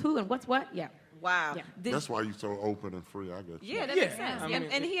like, who's who and what's what? Yeah. Wow. Yeah. Did- That's why you're so open and free. I get you. yeah, that Yeah. makes sense. I mean,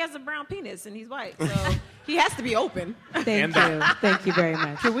 and he has a brown penis and he's white, so he has to be open. Thank you. Thank you very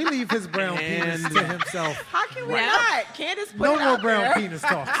much. Can we leave his brown penis to himself? How can we not? Candiace put No it more out brown there. penis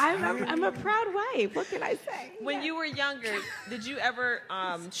talk. I'm a proud wife. What can I say? When you were younger, did you ever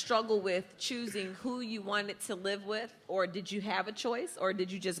struggle with choosing who you wanted to live with, or did you have a choice, or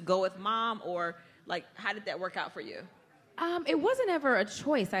did you just go with mom, or like how did that work out for you? It wasn't ever a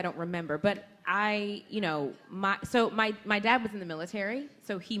choice. I don't remember, but my dad was in the military,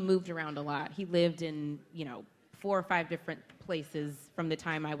 so he moved around a lot. He lived in 4 or 5 different places from the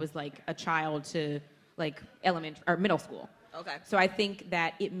time I was like a child to like elementary or middle school. Okay. So I think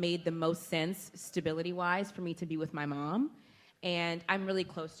that it made the most sense stability-wise for me to be with my mom. And I'm really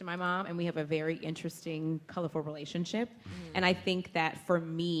close to my mom, and we have a very interesting, colorful relationship. And I think that for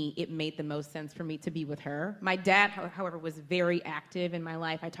me, it made the most sense for me to be with her. My dad, however, was very active in my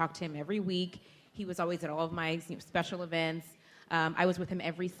life. I talked to him every week. He was always at all of my special events. I was with him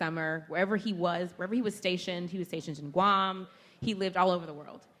every summer. Wherever he was stationed. He was stationed in Guam. He lived all over the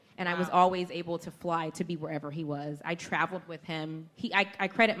world. And I was always able to fly to be wherever he was. I traveled with him. I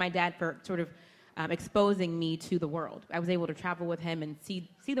credit my dad for sort of exposing me to the world. I was able to travel with him and see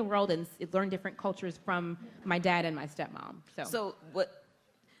the world and learn different cultures from my dad and my stepmom. So what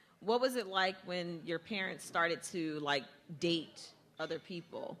was it like when your parents started to like date other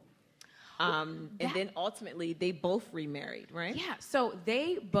people? And then ultimately they both remarried, right? Yeah, so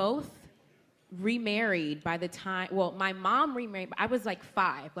they both remarried by the time, my mom remarried, I was like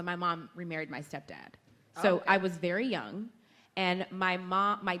 5 when my mom remarried my stepdad. So I was very young. And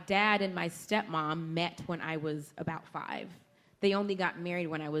my dad and my stepmom met when I was about 5. They only got married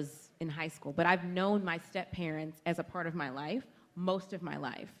when I was in high school. But I've known my step-parents as a part of my life most of my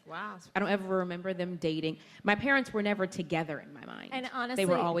life. Wow. I don't ever remember them dating. My parents were never together in my mind. And honestly,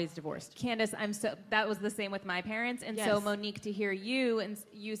 they were always divorced. Candiace, that was the same with my parents. And so Yes. Monique, to hear you and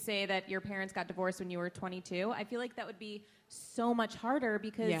you say that your parents got divorced when you were 22, I feel like that would be so much harder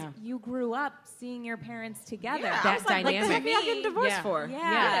because you grew up seeing your parents together. Yeah, I That was like, dynamic. What the heck are y'all getting divorced Yeah. for?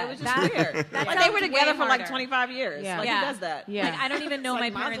 Yeah. It was just weird. That Like, they were sounds together way for like harder. 25 years. Yeah. Like, Yeah. who does that? Yeah. Like, I don't even know It's my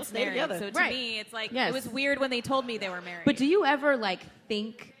like, might as well parents stay married. together. So to Right. me, it's like, Yes. it was weird when they told me they were married. But do you ever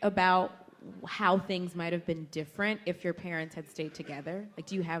think about how things might have been different if your parents had stayed together? Like,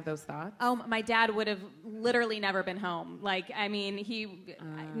 do you have those thoughts? Oh, my dad would have literally never been home. Like, I mean,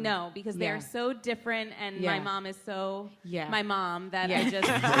 no, because yeah. they're so different, and Yeah. my mom is so Yeah. my mom that Yeah.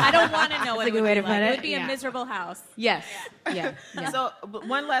 I don't want to know what That's a it good would way be to like. put It it. would be a miserable house. Yes. Yeah. Yeah. So, but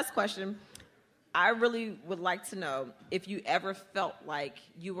one last question. I really would like to know if you ever felt like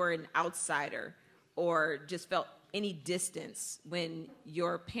you were an outsider or just felt any distance when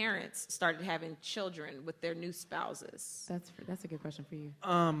your parents started having children with their new spouses. That's a good question for you.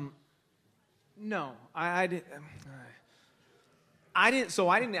 No, I didn't. So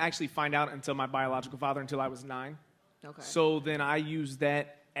I didn't actually find out until my biological father until I was 9. Okay. So then I used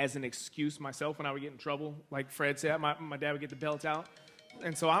that as an excuse myself when I would get in trouble. Like Fred said, my dad would get the belt out.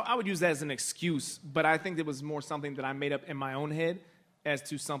 And so I would use that as an excuse. But I think it was more something that I made up in my own head as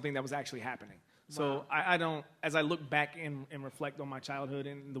to something that was actually happening. So I don't, as I look back and reflect on my childhood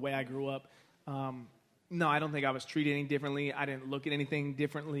and the way I grew up, No, I don't think I was treated any differently. I didn't look at anything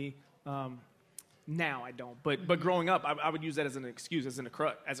differently. Now I don't. But growing up, I would use that as an excuse, as a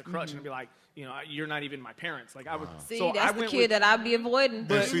crutch, and be like, you know, you're not even my parents. Like I would. See, so that's the kid that I'd be avoiding.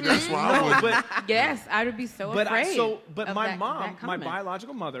 But see, that's why I would. But yes, I would be so afraid. But my mom, my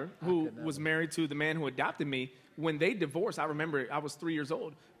biological mother, who was married to the man who adopted me, when they divorced, I remember I was 3 years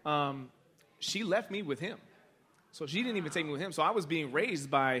old. She left me with him, so she didn't even take me with him. So I was being raised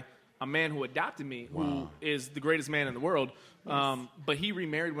by a man who adopted me, who is the greatest man in the world. Yes. But he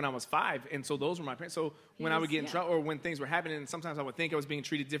remarried when I was 5, and so those were my parents. So when I would get in trouble or when things were happening, and sometimes I would think I was being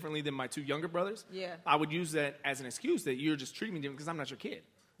treated differently than my 2 younger brothers, I would use that as an excuse that you're just treating me different because I'm not your kid.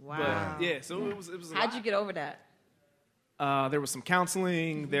 Wow. But, yeah, so it was a How'd lot. you get over that? There was some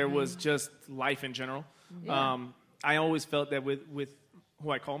counseling. There was just life in general. Yeah. I always felt that with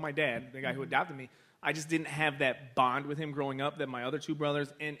who I call my dad, the guy who adopted me, I just didn't have that bond with him growing up that my other 2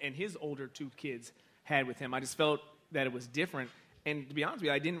 brothers and his older 2 kids had with him. I just felt that it was different. And to be honest with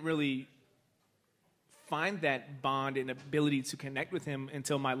you, I didn't really find that bond and ability to connect with him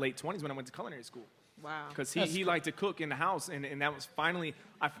until my late 20s when I went to culinary school. Wow. Because he liked to cook in the house, and that was finally,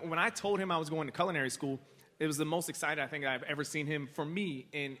 when I told him I was going to culinary school, it was the most excited I think I've ever seen him for me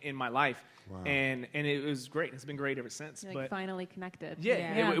in my life. Wow. And it was great. It's been great ever since. You're like finally connected.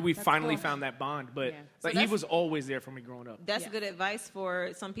 We finally found that bond. But like, he was always there for me growing up. That's good advice for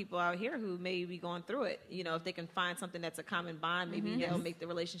some people out here who may be going through it. You know, if they can find something that's a common bond, maybe that'll make the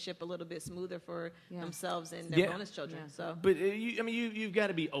relationship a little bit smoother for themselves and their bonus children. So, but you've got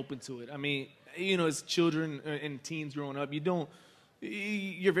to be open to it. I mean, you know, as children and teens growing up,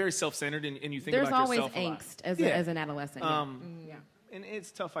 you're very self-centered and you think about yourself a lot. There's always angst as an adolescent. And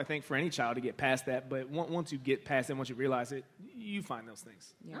it's tough, I think, for any child to get past that. But once you get past it, once you realize it, you find those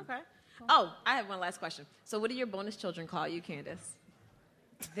things. Yeah. Okay. Oh, I have one last question. So what do your bonus children call you, Candiace?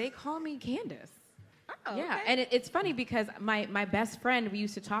 They call me Candiace. Oh, yeah, okay. and it's funny because my best friend, we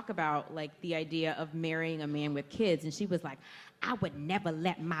used to talk about like the idea of marrying a man with kids, and she was like, I would never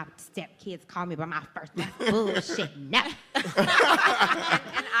let my stepkids call me by my first name. Bullshit, no. and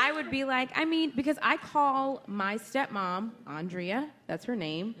I would be like, I mean, because I call my stepmom Andrea, that's her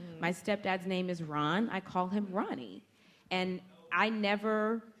name. My stepdad's name is Ron. I call him Ronnie. And I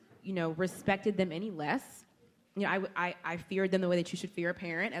never, respected them any less. I feared them the way that you should fear a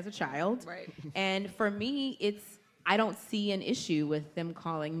parent as a child. Right. And for me, I don't see an issue with them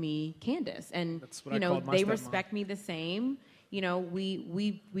calling me Candiace. And, they respect me the same.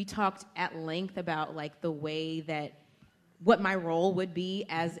 We talked at length about like the way that what my role would be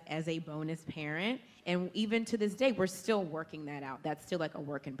as a bonus parent. And even to this day, we're still working that out. That's still like a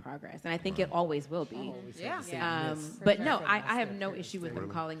work in progress. And I think it always will be. But no, I have no issue with them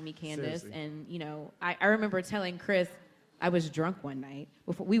calling me Candiace. And, I remember telling Chris, I was drunk one night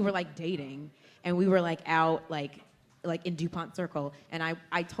before we were like dating and we were like out like in DuPont Circle, and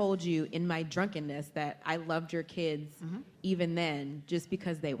I told you in my drunkenness that I loved your kids even then just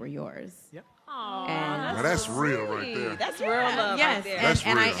because they were yours. Yep. Now that's real right there. That's real love right there. That's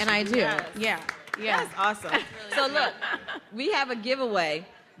real. And I do. Yes. That's awesome. So look, we have a giveaway,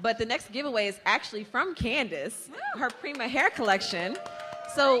 but the next giveaway is actually from Candiace, her Prima hair collection.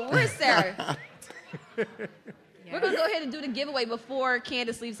 So where's Sarah? We're going to go ahead and do the giveaway before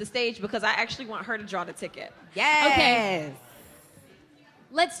Candiace leaves the stage because I actually want her to draw the ticket. Yes. Okay.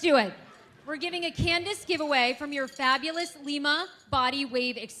 Let's do it. We're giving a Candiace giveaway from your fabulous Lima Body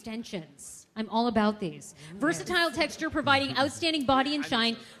Wave extensions. I'm all about these. Versatile texture providing outstanding body and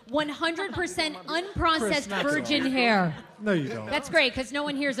shine, 100% unprocessed virgin hair. No, you don't. That's great because no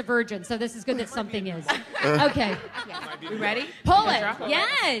one here is a virgin, so this is good that something is. Okay. You ready? Pull it.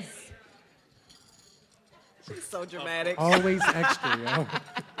 Yes. She's so dramatic. Always extra, yo.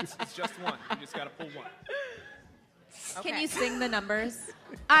 It's just one. You just got to pull one. Okay. Can you sing the numbers?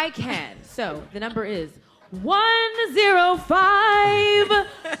 I can. So the number is 105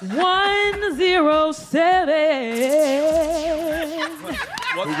 107.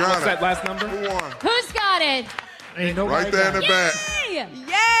 What's that last number? Who won? Who's got it? Ain't nobody Right there in the back. Yay!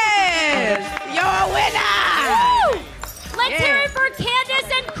 Yes! You're a winner! Woo! Let's hear it for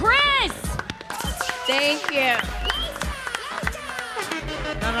Candiace and Chris. Thank you.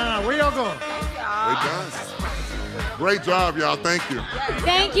 No. Where y'all going? Great job, y'all. Thank you.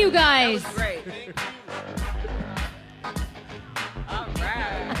 Thank you, guys. Great. All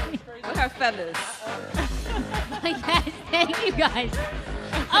right. Look her feathers. Yes, thank you, guys.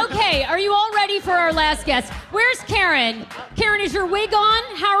 Okay, are you all ready for our last guest? Where's Karen? Karen, is your wig on?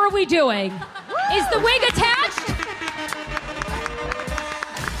 How are we doing? Is the wig attached?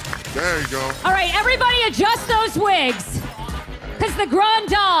 There you go. All right, everybody adjust those wigs because the Grand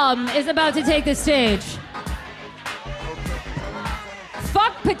Dame is about to take the stage.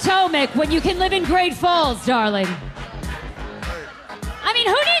 Potomac when you can live in Great Falls, darling? I mean,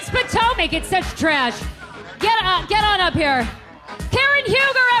 who needs Potomac? It's such trash. Get on up here. Karen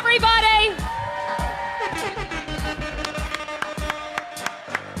Huger, everybody.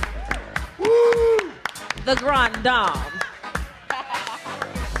 Woo! The Grand Dame.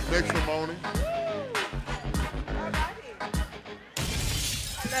 Next to Monique.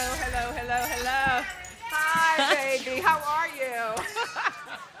 Hello. Hi, baby. How are you?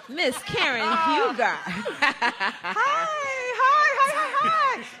 Miss Karen Huger. Hi.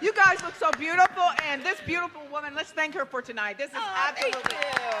 You guys look so beautiful, and this beautiful woman, let's thank her for tonight. This is absolutely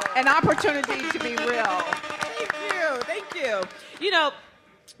an opportunity to be real. Thank you. You know,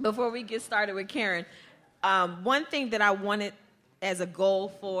 before we get started with Karen, one thing that I wanted as a goal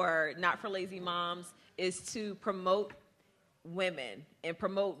for Not for Lazy Moms is to promote women and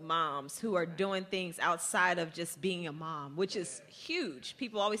promote moms who are doing things outside of just being a mom, which is huge.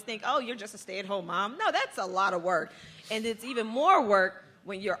 People always think, oh, you're just a stay-at-home mom. No, that's a lot of work. And it's even more work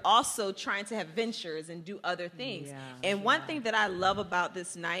when you're also trying to have ventures and do other things. One thing that I love about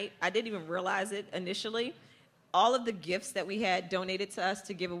this night, I didn't even realize it initially, all of the gifts that we had donated to us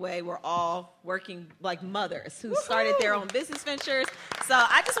to give away were all working like mothers who started their own business ventures. So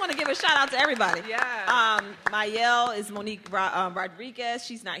I just want to give a shout out to everybody. Mayel is Monique Rodriguez.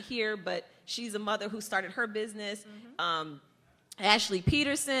 She's not here, but she's a mother who started her business. Ashley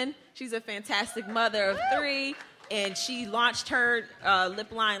Peterson, she's a fantastic mother of 3, and she launched her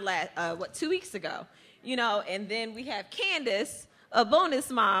lip line 2 weeks ago. You know, and then we have Candiace, a bonus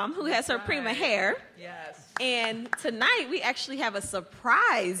mom who has her Prima hair. And tonight we actually have a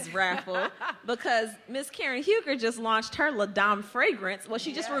surprise raffle because Miss Karen Huger just launched her La Dame fragrance. Well,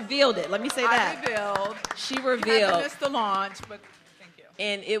 she just revealed it. Let me say that. She revealed. I missed the launch, but thank you.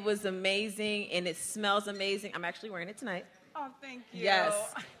 And it was amazing, and it smells amazing. I'm actually wearing it tonight. Oh, thank you.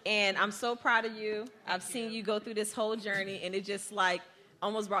 Yes. And I'm so proud of you. I've seen you go through this whole journey, and it just like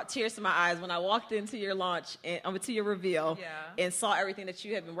almost brought tears to my eyes when I walked into your launch and to your reveal and saw everything that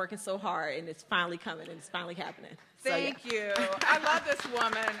you have been working so hard, and it's finally coming and it's finally happening. Thank you. I love this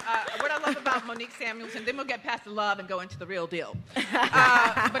woman. What I love about Monique Samuelson, then we'll get past the love and go into the real deal. But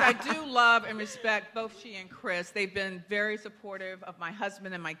I do love and respect both she and Chris. They've been very supportive of my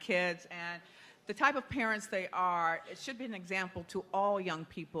husband and my kids, and the type of parents they are, it should be an example to all young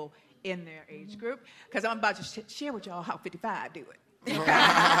people in their age group, because I'm about to share with y'all how 55 do it.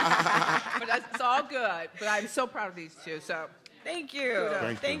 But it's all good. But I'm so proud of these two. So thank you.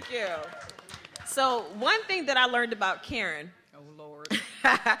 Thank you. So one thing that I learned about Karen. Oh Lord.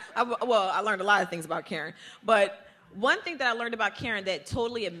 I learned a lot of things about Karen. But one thing that I learned about Karen that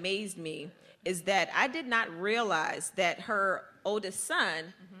totally amazed me is that I did not realize that her oldest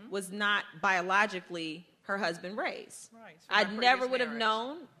son was not biologically her husband Ray's. Right. So I never would have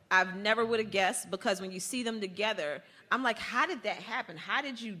known. I never would have guessed, because when you see them together, I'm like, how did that happen? How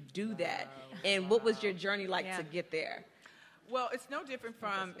did you do that? And what was your journey like to get there? Well, it's no different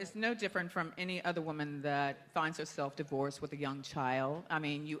from any other woman that finds herself divorced with a young child. I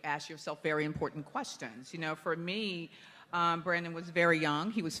mean, you ask yourself very important questions. You know, for me, Brandon was very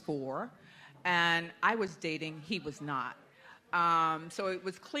young. He was 4, and I was dating. He was not. So it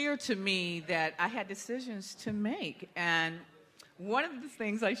was clear to me that I had decisions to make. And one of the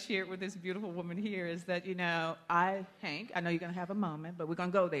things I shared with this beautiful woman here is that, you know, Hank, I know you're going to have a moment, but we're going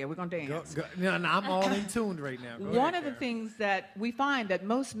to go there. We're going to dance. No, I'm all in tune right now. One of the things that we find that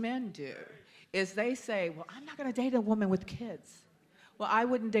most men do is they say, well, I'm not going to date a woman with kids. Well, I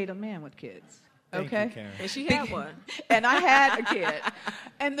wouldn't date a man with kids. Okay? Thank you, Karen. And she had one. And I had a kid.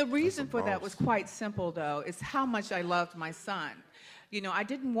 And the reason for that was quite simple, though, is how much I loved my son. You know, I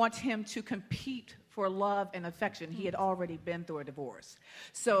didn't want him to compete for love and affection. He had already been through a divorce.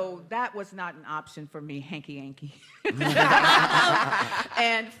 So that was not an option for me, hanky-yanky.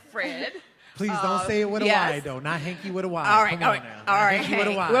 And Fred. Please don't say it with a Y, though. Not hanky with a Y. All right, Come on now. All right, Hank.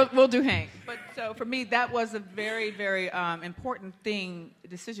 with a Y. We'll do Hank. But so for me, that was a very, very important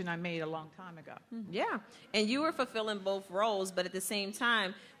decision I made a long time ago. Yeah, and you were fulfilling both roles, but at the same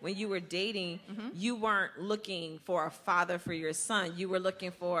time, when you were dating, you weren't looking for a father for your son. You were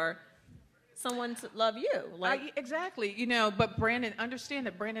looking for someone to love you. Exactly. You know, but understand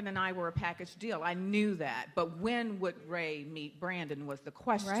that Brandon and I were a package deal. I knew that. But when would Ray meet Brandon was the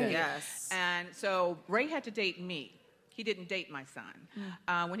question. Right. Yes. And so Ray had to date me. He didn't date my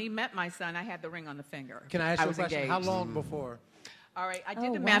son. When he met my son, I had the ring on the finger. Can I ask you a question? Engaged. How long before? All right, I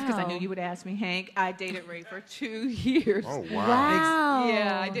did the math because I knew you would ask me, Hank. I dated Ray for 2 years. Oh, wow.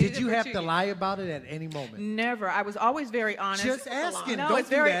 Yeah, I dated Did you him for have 2 to years. lie about it at any moment? Never. I was always very honest. Just asking. No, Don't it's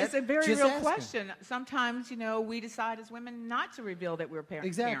do very. that. It's a very Just real asking. question. Sometimes, we decide as women not to reveal that we're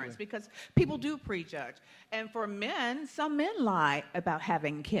Exactly. parents because people do prejudge. And for men, some men lie about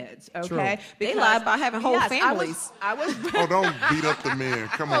having kids. Okay, True. They lie about having whole families. I was. Oh, don't beat up the men.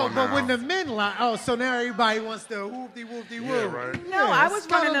 Come on but now. when the men lie, so now everybody wants to whoop-de-whoop-de-whoop. Yeah, right. No, I was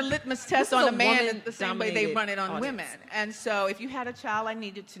running a litmus test on is a a man the same way they woman-dominated run it on audience. women. And so if you had a child, I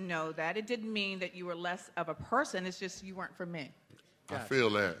needed to know that. It didn't mean that you were less of a person. It's just you weren't for me. I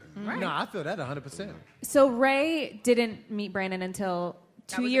feel that. Right. No, I feel that 100%. So Ray didn't meet Brandon until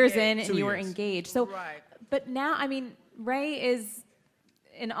I 2 was years engaged. in, and 2 you were years. engaged. So, Right. but now, Ray is,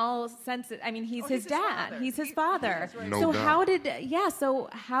 in all senses, he's his dad. father. He's his father. He is, right. No so doubt.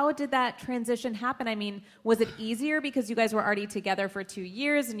 how did that transition happen? Was it easier because you guys were already together for 2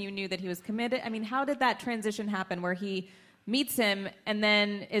 years and you knew that he was committed? How did that transition happen where he meets him and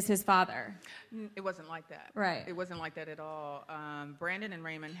then is his father? It wasn't like that. Right. It wasn't like that at all. Brandon and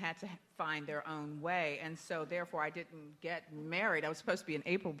Raymond had to find their own way, and so therefore I didn't get married. I was supposed to be an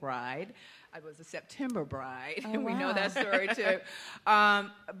April bride. I was a September bride. Oh, We know wow. that story too.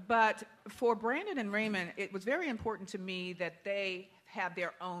 But for Brandon and Raymond, it was very important to me that they have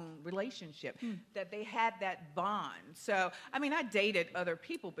their own relationship, that they had that bond. So, I dated other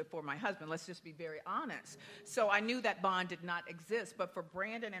people before my husband, let's just be very honest. So I knew that bond did not exist, but for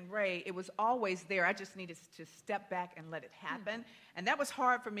Brandon and Ray, it was always there. I just needed to step back and let it happen. And that was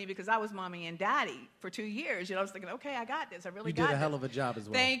hard for me because I was mommy and daddy for 2 years. I was thinking, okay, I got this. I really got this. You did a hell of a job as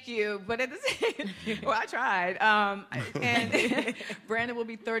well. Thank you. But at the same well, I tried. And Brandon will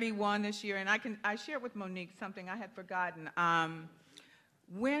be 31 this year. And I shared with Monique something I had forgotten.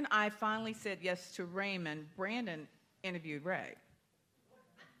 When I finally said yes to Raymond, Brandon interviewed Ray.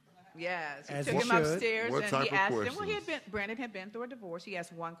 Yes, he As took he him should. upstairs What and type he of asked him. questions? Well, Brandon had been through a divorce. He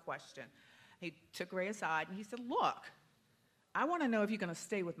asked one question. He took Ray aside and he said, "Look, I want to know if you're going to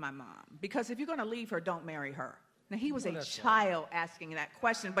stay with my mom because if you're going to leave her, don't marry her." Now he was a child asking that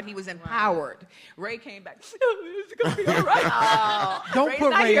question, but he was empowered. Ray came back. It's going to be all right. Don't Ray's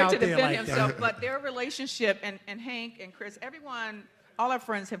put not Ray here out to there defend like himself, that. but their relationship and Hank and Chris, everyone, all our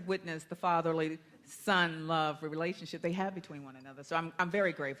friends have witnessed the fatherly son-love relationship they have between one another. So I'm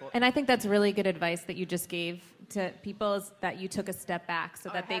very grateful. And I think that's really good advice that you just gave to people, is that you took a step back so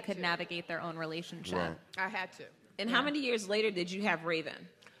that they had could to. navigate their own relationship. Right. I had to. And how many years later did you have Raven?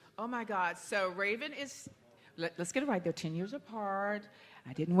 Oh my God. So Raven is, let's get it right. They're 10 years apart.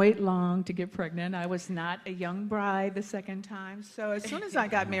 I didn't wait long to get pregnant. I was not a young bride the second time. So as soon as I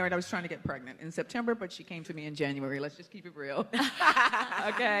got married, I was trying to get pregnant in September, but she came to me in January. Let's just keep it real.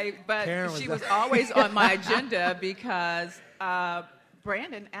 Okay. But Karen she was was always on my agenda because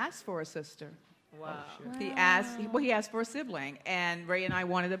Brandon asked for a sister. Wow. He asked for a sibling, and Ray and I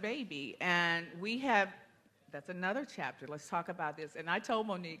wanted a baby. And that's another chapter. Let's talk about this. And I told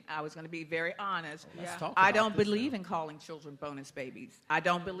Monique I was going to be very honest. Let's talk I about don't this believe in calling children bonus babies. I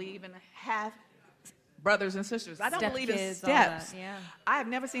don't believe in half brothers and sisters. I don't believe in Stepkids, all that, steps. yeah. I have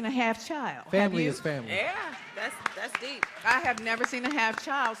never seen a half child. Have Family you? is family. Yeah, that's deep. I have never seen a half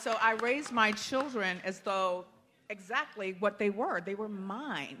child. So I raised my children as though exactly what they were. They were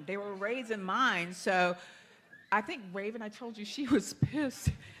mine. They were raised in mine. So I think Raven, I told you, she was pissed.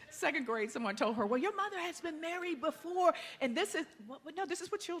 Second grade, someone told her, "Well, your mother has been married before, and this is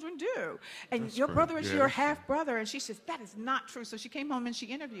what children do. And That's your great. brother is Yeah, your that's half brother." And she says, "That is not true." So she came home and she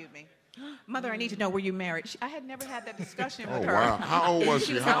interviewed me. "Mother, I need to know, were you married?" I had never had that discussion Oh, with her. wow. How old was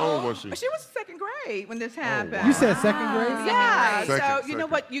she? How old was she? She was second grade when this happened. wow. You said second grade? Yeah. Second, So you know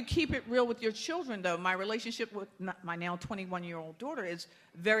second. what? You keep it real with your children, though. My relationship with my now 21-year-old daughter is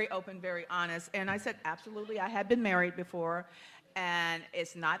very open, very honest. And I said, absolutely, I had been married before, and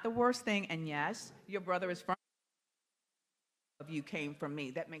it's not the worst thing. And yes, your brother is from you came from me.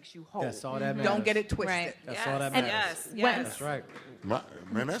 That makes you whole. That's all that matters. Don't get it twisted. Right. That's all that And- matters. Yes. That's right.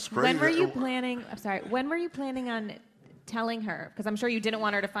 Man, that's crazy. When were you planning? I'm sorry. When were you planning on telling her? Because I'm sure you didn't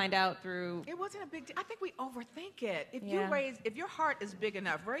want her to find out through. It wasn't a big deal. I think we overthink it. Yeah. If your heart is big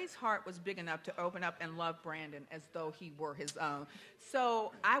enough, Ray's heart was big enough to open up and love Brandon as though he were his own.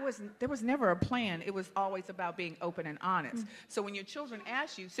 So there was never a plan. It was always about being open and honest. So when your children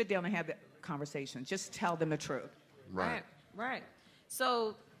ask you, sit down and have that conversation. Just tell them the truth. Right. Right.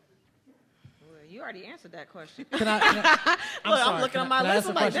 So, well, you already answered that question. Can I, Look, sorry, I'm looking can at my I list. ask a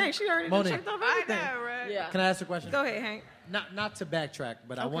I'm like, question? dang, she already Monique, checked off I everything. know, right? Yeah. Can I ask a question? Go ahead, Hank. Not to backtrack,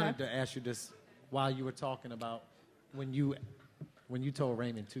 but I Okay. wanted to ask you this while you were talking about when you told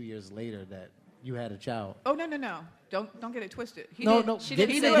Raymond 2 years later that you had a child. Oh, no. Don't get it twisted. She didn't She say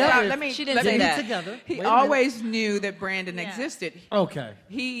knew that. about, She didn't say that. Together. He always knew that Brandon existed. Okay.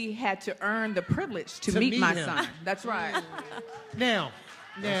 He had to earn the privilege to meet my son. That's right. Now.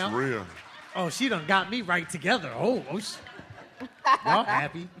 That's real. Oh, she done got me right together. Y'all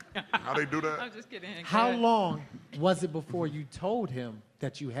happy? How they do that? I'm just kidding. How long was it before you told him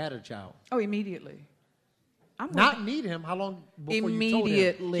that you had a child? Oh, immediately. Not meet him. How long before you told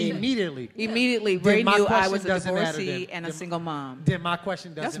him? Immediately. Ray knew I was a divorcee and a single mom. Then my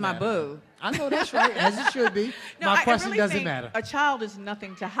question doesn't matter. That's my boo. I know that's right, as it should be. My question doesn't matter. A child is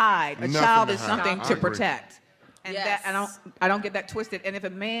nothing to hide. A child is something to protect. And I don't get that twisted. And if a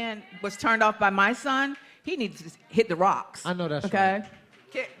man was turned off by my son, he needs to hit the rocks. I know that's right.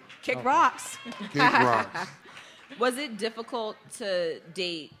 Kick rocks. Kick rocks. Was it difficult to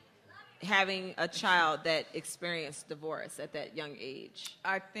date having a child that experienced divorce at that young age?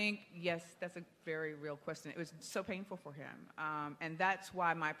 I think, yes, that's a very real question. It was so painful for him. And that's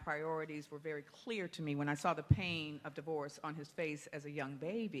why my priorities were very clear to me when I saw the pain of divorce on his face as a young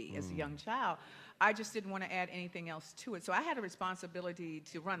baby, as a young child. I just didn't want to add anything else to it. So I had a responsibility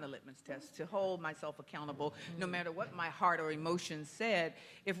to run the litmus test, to hold myself accountable, no matter what my heart or emotions said.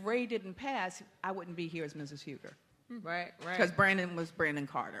 If Ray didn't pass, I wouldn't be here as Mrs. Huger. Right. Because Brandon was Brandon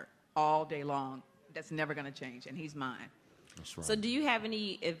Carter all day long. That's never going to change, and he's mine. That's right. So do you have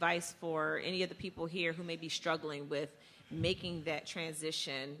any advice for any of the people here who may be struggling with making that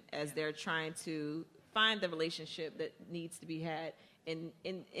transition as they're trying to find the relationship that needs to be had? And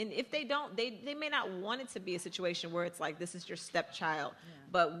if they don't, they may not want it to be a situation where it's like, this is your stepchild. Yeah.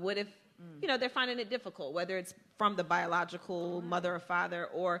 But what if, they're finding it difficult, whether it's from the biological mother or father,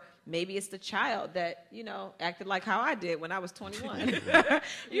 or maybe it's the child that, acted like how I did when I was 21.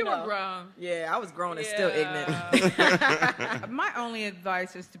 You were grown. Yeah, I was grown and still ignorant. My only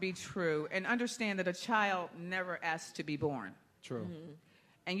advice is to be true and understand that a child never asks to be born. True. Mm-hmm.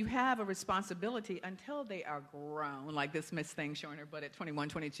 And you have a responsibility until they are grown, like this Miss thing showing her butt at 21,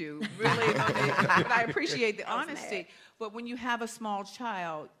 22. Really, but I appreciate the honesty. But when you have a small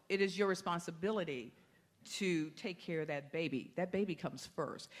child, it is your responsibility to take care of that baby. That baby comes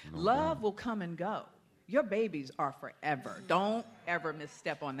first. Love will come and go. Your babies are forever. Don't ever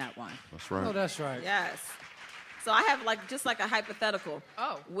misstep on that one. That's right. Oh, that's right. Yes. So I have just a hypothetical.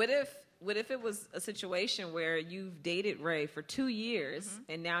 Oh. What if it was a situation where you've dated Ray for 2 years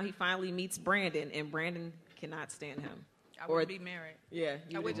and now he finally meets Brandon and Brandon cannot stand him? I wouldn't be married. Yeah,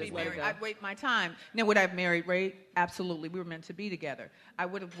 I wouldn't be married. I'd wait my time. Now, would I have married Ray? Absolutely. We were meant to be together. I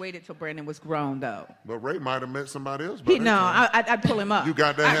would have waited till Brandon was grown, though. But Ray might have met somebody else. I'd pull him up. You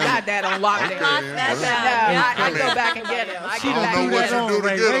got that? I got that on lockdown. I'd go back and get him. I don't know what you do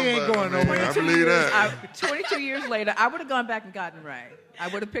to get him. Ray ain't going nowhere. I believe that. 22 years later, I would have gone back and gotten Ray. I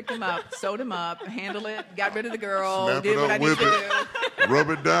would have picked him up, sewed him up, handled it, got rid of the girl, Snap did it what up, I needed to do.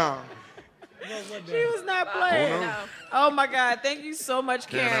 Rub it down. She was not playing. Oh my God! Thank you so much,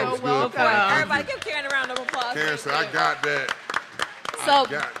 Karen. So welcome. Everybody, give Karen a round of applause. Karen said, "I got that." So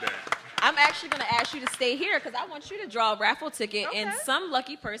I'm actually going to ask you to stay here because I want you to draw a raffle ticket, and some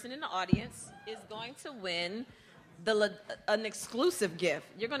lucky person in the audience is going to win an exclusive gift.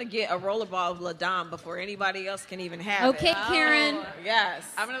 You're going to get a rollerball of La Dame before anybody else can even have it. Okay, Karen.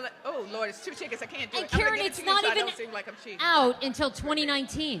 Yes. I'm gonna let. Oh Lord, it's 2 tickets. I can't do And it. Karen, it's not even out until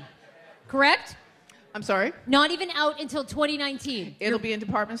 2019. Correct? I'm sorry? Not even out until 2019. It'll be in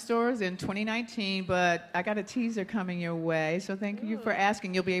department stores in 2019, but I got a teaser coming your way, so thank you for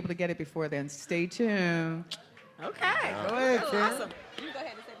asking. You'll be able to get it before then. Stay tuned. Okay. Go ahead, Karen. Awesome. You go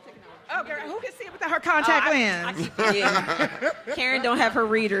ahead and say the ticket number. Oh, girl, who can see it with her contact lens? I keep forgetting. Karen don't have her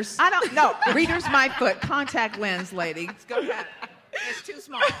readers. I don't know. Readers my foot. Contact lens, ladies. Go ahead. It's too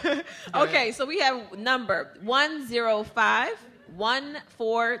small. Okay, so we have number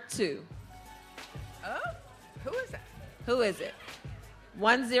 105142. Oh, who is that? Who is it?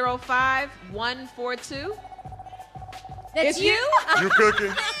 105142. That's you? You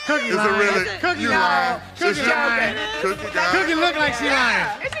cooking? Cookie Is it lying. really? Cookie You lying. She's Cookie lying. Cookie guy. Cookie look like she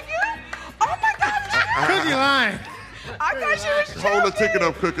lying. Is it you? Oh my God! Cookie lying. I thought she was joking. Hold the ticket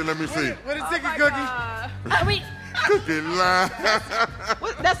up, Cookie. Let me see. What is ticket, Cookie? Wait. Cookie line.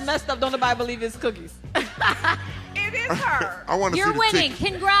 That's messed up. Don't nobody believe it's cookies. It is her. I want to see You're the winning.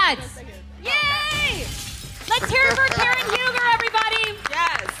 ticket. Congrats. Yay! Let's hear it for Karen Huger, everybody.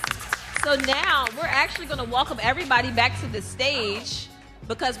 Yes. So now we're actually going to welcome everybody back to the stage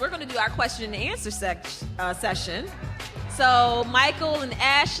because we're going to do our question and answer session. So Michael and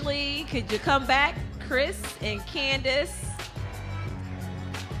Ashley, could you come back? Chris and Candiace.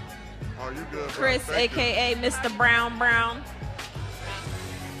 Oh, you good, bro. Chris, Thank you. a.k.a. Mr. Brown.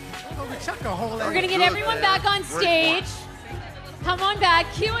 We're going to get everyone back on stage. Come on back.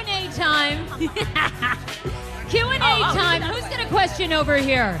 Q&A time. Q&A time. Who's got a question over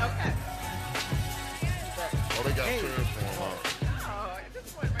here? Oh, they got chairs for him.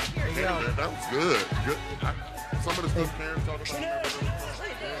 Hey, man, that was good. Some of the stuff Karen talked about.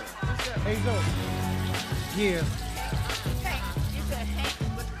 Hey, go. Yeah. Hank. You said Hank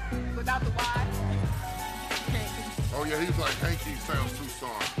without the Y. Oh, yeah, he was like, Hank, he sounds too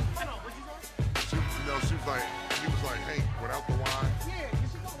soft. She was like, he was like, Hank, without the Y. Yeah, you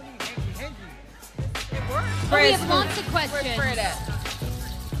should call me Hanky. It works. Oh, we have lots of questions. Where's Fred at?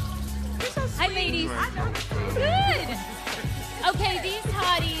 Hi, ladies. Good. Okay, these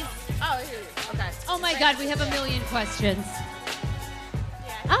hotties. Oh, here. Okay. Oh my God, we have a million questions.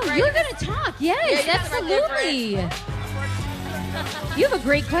 Oh, you're gonna talk? Yes, absolutely. You have a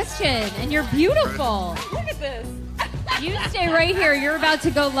great question, and you're beautiful. Look at this. You stay right here. You're about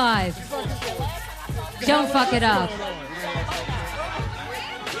to go live. Don't fuck it up.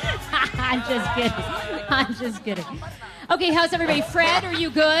 I'm just kidding. I'm just kidding. Okay, how's everybody? Fred, are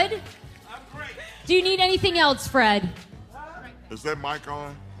you good? I'm great. Do you need anything else, Fred? Is that mic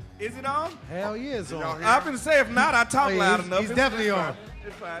on? Is it on? Hell yeah, it's on. I'm going to say, if not, I talk loud enough. He's definitely on.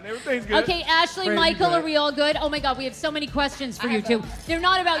 It's fine. Everything's good. Okay, Ashley, Fred, Michael, you good? are we all good? Oh my God, we have so many questions for you two. They're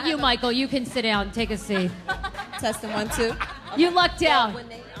not about you, Michael. You can sit down. Take a seat. Testing 1, 2. You lucked out.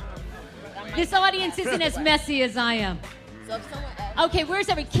 This audience isn't as messy as I am. Okay, where's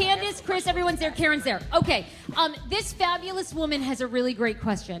everyone? Candiace, Chris, everyone's there. Karen's there. Okay, this fabulous woman has a really great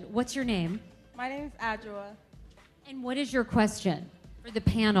question. What's your name? My name is Adjoa. And what is your question for the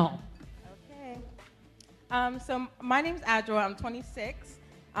panel? Okay. So my name's Adjoa. I'm 26.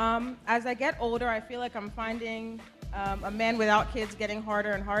 As I get older, I feel like I'm finding a man without kids getting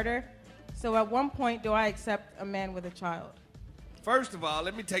harder and harder. So at one point, do I accept a man with a child? First of all,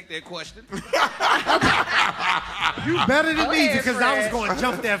 let me take that question. You better than me because I was Fred. going to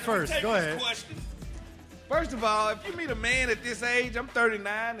jump there first. Take Go this ahead. question. First of all, if you meet a man at this age, I'm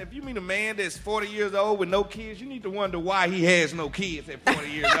 39. If you meet a man that's 40 years old with no kids, you need to wonder why he has no kids at 40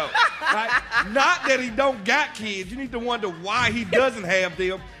 years old. Right? Not that he don't got kids. You need to wonder why he doesn't have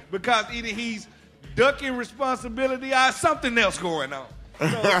them, because either he's ducking responsibility or something else going on. So,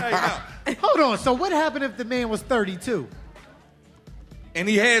 hey, no. Hold on. So what happened if the man was 32? And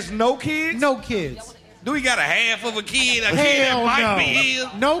he has no kids? No kids. Do he got a half of a kid? A kid that Hell might be his?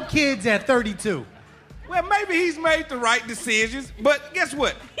 no. No kids at 32. Well, maybe he's made the right decisions, but guess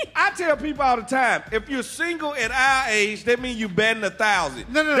what? I tell people all the time, if you're single at our age, that means you're batting 1,000.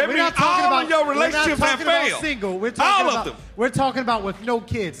 No. That We're means not talking all about of your relationships we're not have talking about failed. single. We're talking all about, of them. We're talking about with no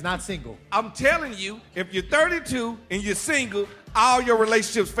kids, not single. I'm telling you, if you're 32 and you're single, all your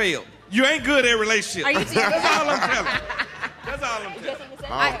relationships failed. You ain't good at relationships. Are you serious? That's all I'm telling you. That's all I'm telling you.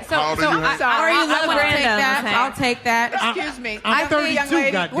 How old are you? I'm sorry. you love I'll take that. randoms, I'll take that. Excuse me. I'm 32, young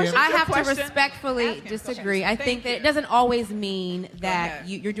lady, goddamn. what's I your have to question? respectfully Ask him disagree. I questions. think that Thank it doesn't always mean that ahead.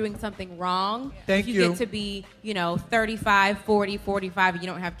 you're doing something wrong. Thank if you. you get to be, 35, 40, 45, and you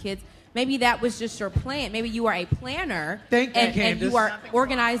don't have kids. Maybe that was just your plan. Maybe you are a planner. Thank you, and Candice. you are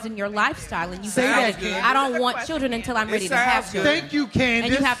organized in your lifestyle, and you Say that, decided, Candice. I don't want children until I'm ready to sounds have good. children. Thank you, Candice.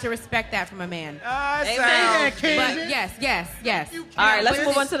 And you have to respect that from a man. Say that, But Candice. yes. All right, let's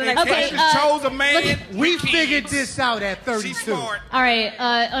move on to the next Okay, question. chose a man. We figured this out at 32. She's smart. All right,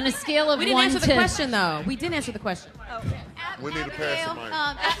 on a scale of We didn't 1 answer to... the question, though. We didn't answer the question. We need to pass the mic.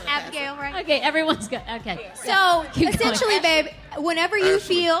 Abigail, right? Okay, everyone's good. Okay. So Keep going. essentially, babe, whenever you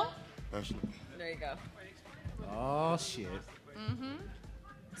Ashley. feel, Ashley. There you go. Oh, shit.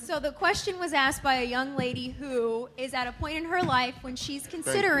 so the question was asked by a young lady who is at a point in her life when she's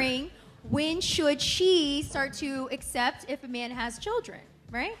considering when should she start to accept if a man has children,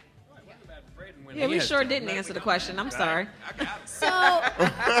 right? Yeah, we sure didn't answer the question. I'm sorry. So,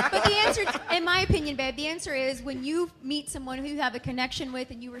 but the answer, in my opinion, babe, the answer is when you meet someone who you have a connection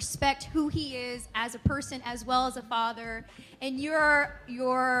with and you respect who he is as a person as well as a father, and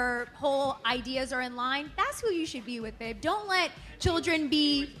your whole ideas are in line, that's who you should be with, babe. Don't let children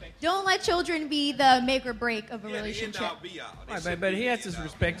be the make or break of a relationship. Right, but he has to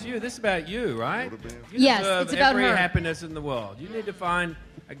respect you. This is about you, right? You Yes, deserve it's about every her. happiness in the world. You need to find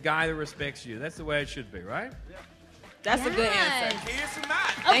a guy that respects you. That's the way it should be, right? That's a good Yes. answer. Kids or not.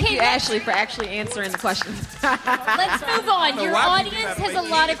 Thank Okay, you, Ashley, for actually answering the question. Let's move on. So Your why would you audience have has to a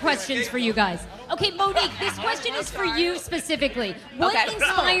make lot kids of questions for you guys. Okay, Monique, this question is for you specifically. What Okay.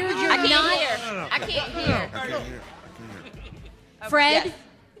 inspired your I can't not... hear. I can't hear. I can't hear. Fred, Yes.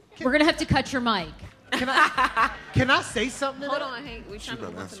 we're going to have to cut your mic. Can I say something to Hold that? on, Hank. We're trying to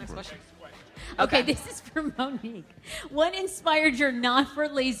move on to the next question. Okay, this is for Monique. What inspired your Not for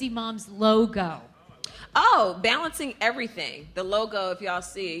Lazy Moms logo? Oh, balancing everything. The logo, if y'all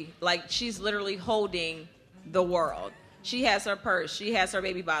see, like she's literally holding the world. She has her purse. She has her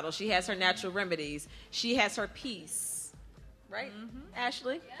baby bottle. She has her natural remedies. She has her peace. Right,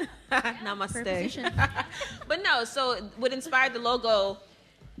 Ashley? Namaste. But no, so what inspired the logo,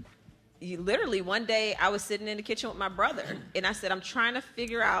 literally one day I was sitting in the kitchen with my brother, and I said, I'm trying to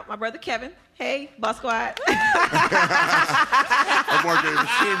figure out, my brother Kevin, hey, Boss Squad. I'm working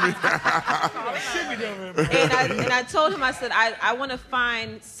and I told him, I said, I want to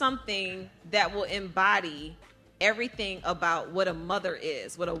find something that will embody everything about what a mother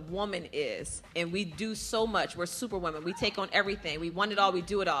is, what a woman is. And we do so much. We're super women. We take on everything. We want it all. We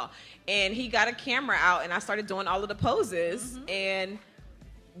do it all. And he got a camera out, and I started doing all of the poses. And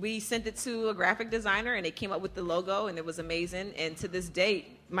we sent it to a graphic designer, and they came up with the logo, and it was amazing. And to this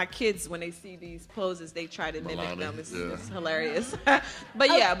date, my kids, when they see these poses, they try to mimic them. It's hilarious.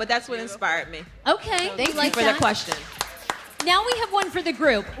 But that's what inspired me. Okay. Thank you for the question. Now we have one for the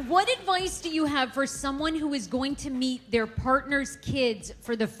group. What advice do you have for someone who is going to meet their partner's kids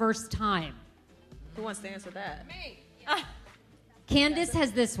for the first time? Who wants to answer that? Me. Candiace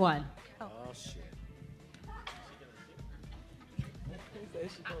has this one. Oh, shit.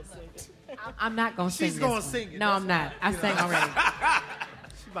 I'm not going to sing She's this going one. to sing it. No, I'm not. I sang already.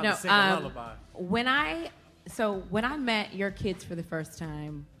 She's about to sing a lullaby. When I met your kids for the first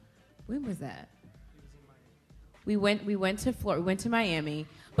time, when was that? We went to Florida. We went to Miami.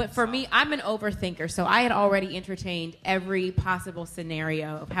 But for me, I'm an overthinker, so I had already entertained every possible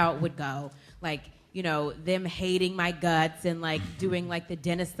scenario of how it would go. Like, you know, them hating my guts and like doing like the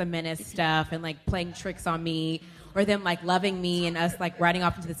Dennis the Menace stuff and like playing tricks on me, or them like loving me and us like riding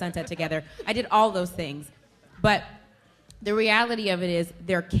off into the sunset together. I did all those things. But the reality of it is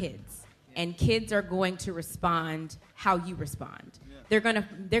they're kids, and kids are going to respond how you respond. They're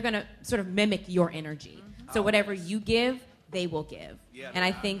gonna sort of mimic your energy. So whatever you give, they will give. And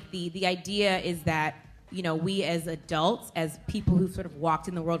I think the idea is that, you know, we as adults, as people who've sort of walked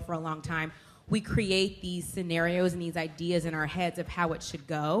in the world for a long time, we create these scenarios and these ideas in our heads of how it should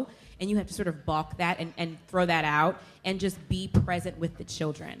go. And you have to sort of balk that and throw that out and just be present with the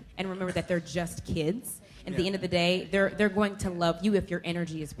children. And remember that they're just kids. And at the end of the day, they're going to love you if your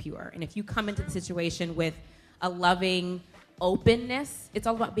energy is pure. And if you come into the situation with a loving openness, it's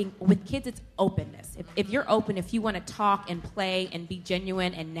all about being, with kids, it's openness. If you're open, if you want to talk and play and be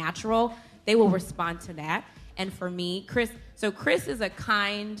genuine and natural, they will respond to that. And for me, Chris is a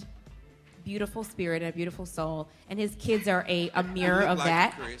kind, beautiful spirit and a beautiful soul, and his kids are a mirror of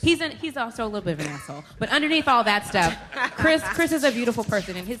that. He's also a little bit of an asshole, but underneath all that stuff, Chris is a beautiful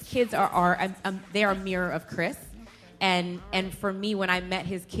person, and his kids they are a mirror of Chris. And for me, when I met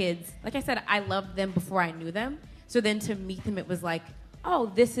his kids, like I said, I loved them before I knew them. So then to meet them, it was like,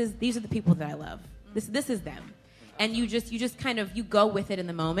 oh, these are the people that I love. This is them, and you just kind of, you go with it in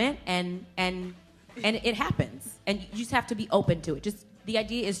the moment, and it happens, and you just have to be open to it. Just the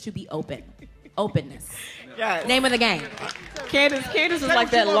idea is to be open, openness. Yeah. Name of the game. Candiace is like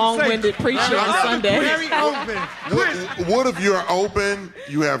that long-winded preacher on Sunday. Very open. What if you're open?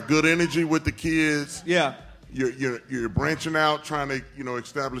 You have good energy with the kids. Yeah. You're branching out, trying to, you know,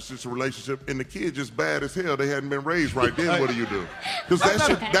 establish this relationship, and the kid's just bad as hell. They hadn't been raised right. Then what do you do? Because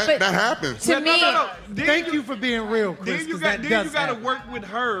that happens. To me, Thank you for being real, Chris. Then you got to work with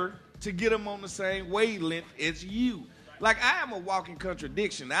her to get them on the same wavelength as you. Like, I am a walking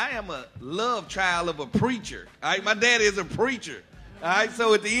contradiction. I am a love child of a preacher. All right? My dad is a preacher. All right?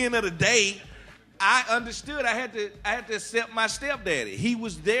 So at the end of the day, I understood I had to accept my stepdaddy. He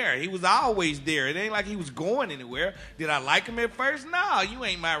was there. He was always there. It ain't like he was going anywhere. Did I like him at first? No, you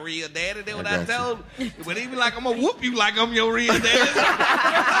ain't my real daddy. That's what I told him. But he be like, I'm going to whoop you like I'm your real daddy.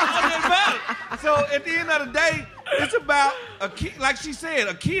 So at the end of the day, it's about a kid. Like she said,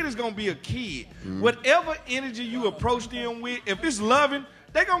 a kid is going to be a kid. Mm-hmm. Whatever energy you approach them with, if it's loving,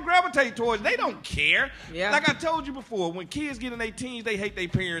 they're going to gravitate towards it. They don't care. Yeah. Like I told you before, when kids get in their teens, they hate their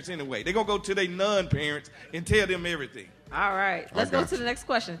parents anyway. They're going to go to their non-parents and tell them everything. All right. Let's go to the next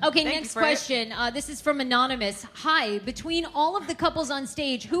question. Okay, next question. This is from Anonymous. Hi, between all of the couples on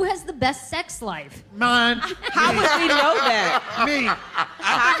stage, who has the best sex life? Mine. How would we know that? Me.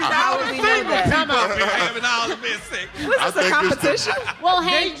 How would we know that? Was this a competition? Well,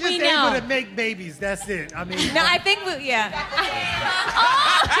 Hank, they just able to make babies. That's it. I mean. No, I think,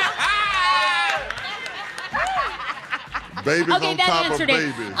 Babies okay, on that top answered of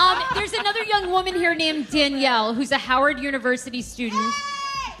it. babies. There's another young woman here named Danielle, who's a Howard University student.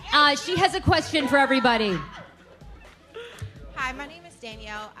 She has a question for everybody. Hi, my name is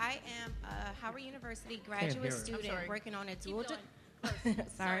Danielle. I am a Howard University graduate student working on a dual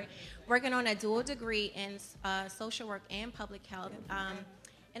working on a dual degree in social work and public health.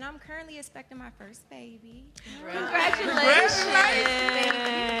 And I'm currently expecting my first baby. Congratulations.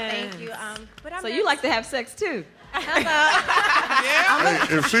 Thank you. But I'm so you like to have sex too? Hey,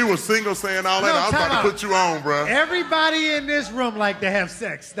 if she was single saying all that, I was about to put you on, bro. Everybody in this room like to have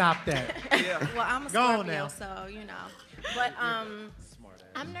sex. Stop that. Well, I'm a Scorpio, so you know. But I'm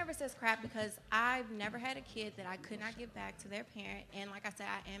nervous as crap because I've never had a kid that I could not give back to their parent. And like I said,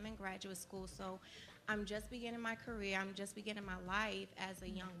 I am in graduate school, so I'm just beginning my career. I'm just beginning my life as a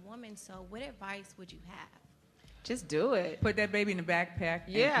young woman. So what advice would you have? Just do it. Put that baby in the backpack.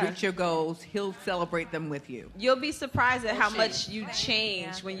 Yeah. And reach your goals. He'll celebrate them with you. You'll be surprised at how much you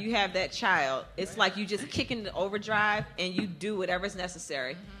change when you have that child. It's like you just kick into overdrive and you do whatever's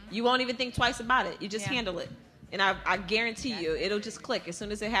necessary. You won't even think twice about it. You just handle it. And I guarantee you, it'll just click as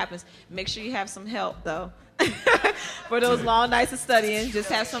soon as it happens. Make sure you have some help, though. For those long nights of studying, just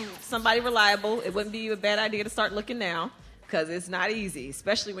have somebody reliable. It wouldn't be a bad idea to start looking now, because it's not easy,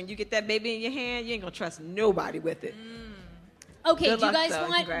 especially when you get that baby in your hand. You ain't gonna trust nobody with it. Okay, Good do you luck, guys though.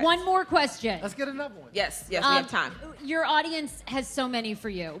 want Congrats. one more question? Let's get another one. Yes, we have time. Your audience has so many for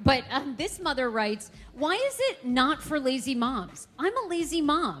you, but this mother writes, "Why is it not for lazy moms? I'm a lazy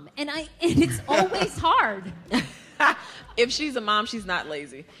mom, and it's always hard." If she's a mom, she's not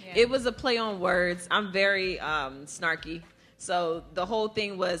lazy. Yeah. It was a play on words. I'm very snarky. So the whole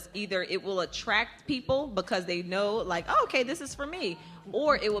thing was either it will attract people because they know, like, oh, okay, this is for me.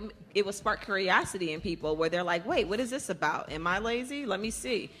 Or it will spark curiosity in people where they're like, wait, what is this about? Am I lazy? Let me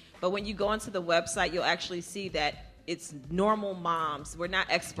see. But when you go onto the website, you'll actually see that it's normal moms. We're not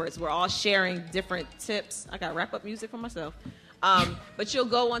experts. We're all sharing different tips. I got wrap-up music for myself. But you'll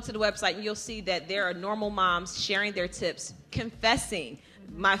go onto the website and you'll see that there are normal moms sharing their tips, confessing.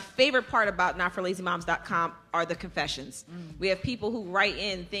 My favorite part about notforlazymoms.com are the confessions. We have people who write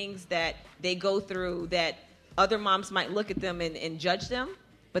in things that they go through that other moms might look at them and judge them,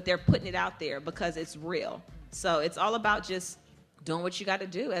 but they're putting it out there because it's real. So it's all about just doing what you got to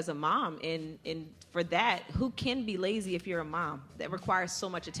do as a mom. And for that, who can be lazy if you're a mom? That requires so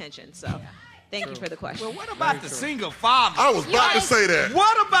much attention. So thank you for the question. Well, what about the single father? I was about to say that.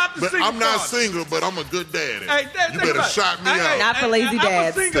 What about the single I'm not father? single, but I'm a good daddy. Hey, you better shot me out. Not for lazy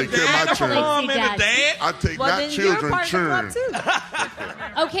dads. Take care of my children. I take Well, not then you're children, part of the club, churn.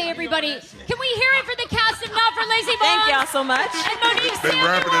 too. Okay, everybody, can we hear it for the cast of Not for Lazy Moms? Thank y'all so much. And Monique They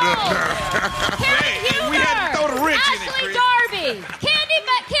wrapping it up now. We had to throw the wrench in it, Ashley Chris. Darby,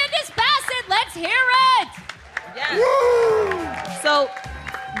 Candiace Bassett, let's hear it. Yes. So,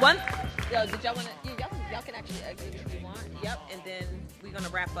 did y'all want to? Y'all can actually exit if you want. Yep, and then we're gonna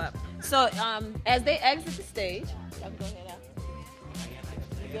wrap up. So, as they exit the stage, y'all can go ahead out.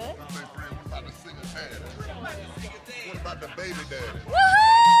 You good? What about the baby daddy?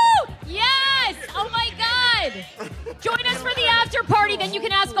 Woohoo! Yes! Oh my God! Join us for the after party, then you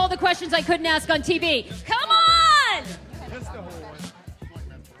can ask all the questions I couldn't ask on TV. Come on!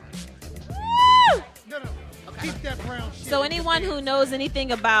 Woo! Keep that brown shit. So anyone who knows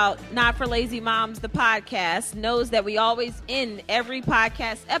anything about Not for Lazy Moms, the podcast, knows that we always end every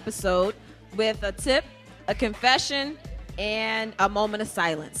podcast episode with a tip, a confession, and a moment of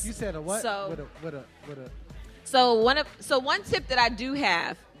silence. You said a what? So, What a. So one tip that I do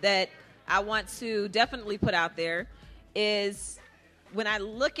have that I want to definitely put out there is when I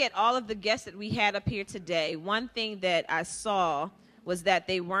look at all of the guests that we had up here today, one thing that I saw was that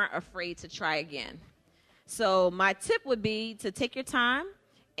they weren't afraid to try again. So my tip would be to take your time,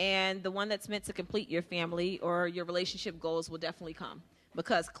 and the one that's meant to complete your family or your relationship goals will definitely come.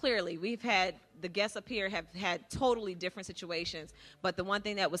 Because clearly the guests up here have had totally different situations, but the one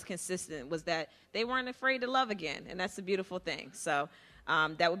thing that was consistent was that they weren't afraid to love again, and that's a beautiful thing. So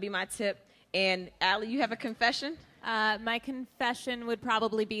that would be my tip. And Aly, you have a confession? My confession would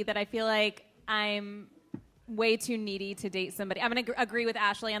probably be that I feel like I'm way too needy to date somebody. I'm going to agree with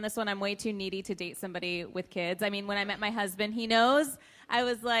Ashley on this one. I'm way too needy to date somebody with kids. I mean, when I met my husband, he knows. I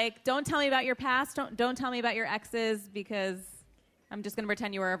was like, don't tell me about your past. Don't tell me about your exes, because I'm just going to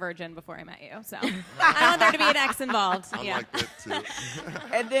pretend you were a virgin before I met you. So I don't want there to be an ex involved. I like that, too.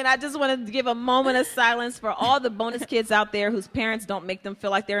 And then I just want to give a moment of silence for all the bonus kids out there whose parents don't make them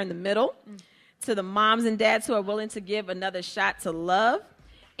feel like they're in the middle, to the moms and dads who are willing to give another shot to love,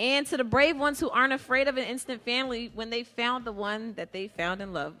 and to the brave ones who aren't afraid of an instant family when they found the one that they fell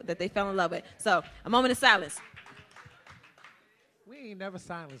in love with. So, a moment of silence. We ain't never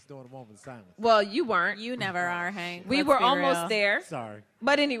silenced during a moment's silence. Well, you weren't. You never are, Hank. We Let's were be almost real. there. Sorry.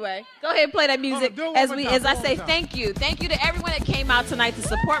 But anyway, go ahead and play that music as I say thank you. Thank you to everyone that came out tonight to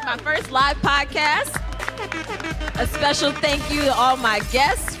support my first live podcast. A special thank you to all my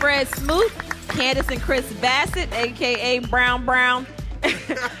guests, Fred Smoot, Candiace and Chris Bassett, a.k.a. Brown,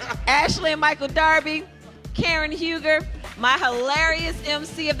 Ashley and Michael Darby, Karen Huger, my hilarious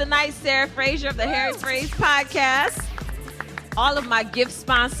MC of the night, Sarah Frazier of the Harry Fraze podcast, all of my gift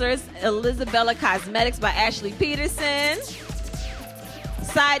sponsors, Elizabella Cosmetics by Ashley Peterson.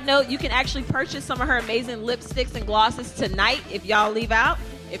 Side note, you can actually purchase some of her amazing lipsticks and glosses tonight if y'all leave out.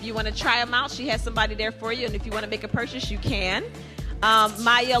 If you want to try them out, she has somebody there for you. And if you want to make a purchase, you can.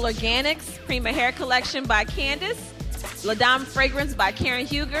 Mayel Organics, Prima Hair Collection by Candiace. La Dame Fragrance by Karen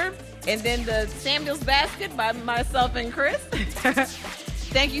Huger. And then the Samuel's Basket by myself and Chris.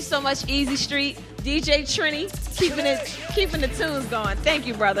 Thank you so much, Easy Street. DJ Trini, keeping the tunes going. Thank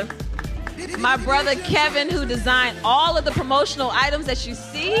you, brother. My brother Kevin, who designed all of the promotional items that you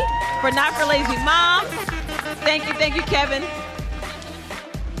see for Not for Lazy Moms. Thank you, Kevin.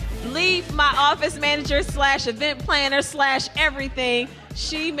 Leaf, my office manager / event planner / everything.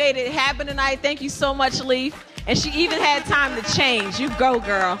 She made it happen tonight. Thank you so much, Leaf. And she even had time to change. You go,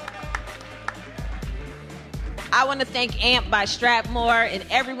 girl. I want to thank Amp by Strapmore and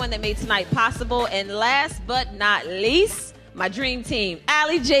everyone that made tonight possible. And last but not least, my dream team,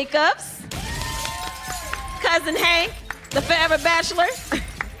 Aly Jacobs, Cousin Hank, the Forever Bachelor,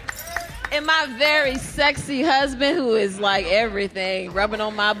 and my very sexy husband who is like everything, rubbing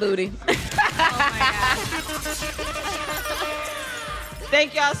on my booty. Oh my God.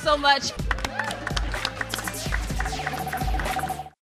 Thank y'all so much.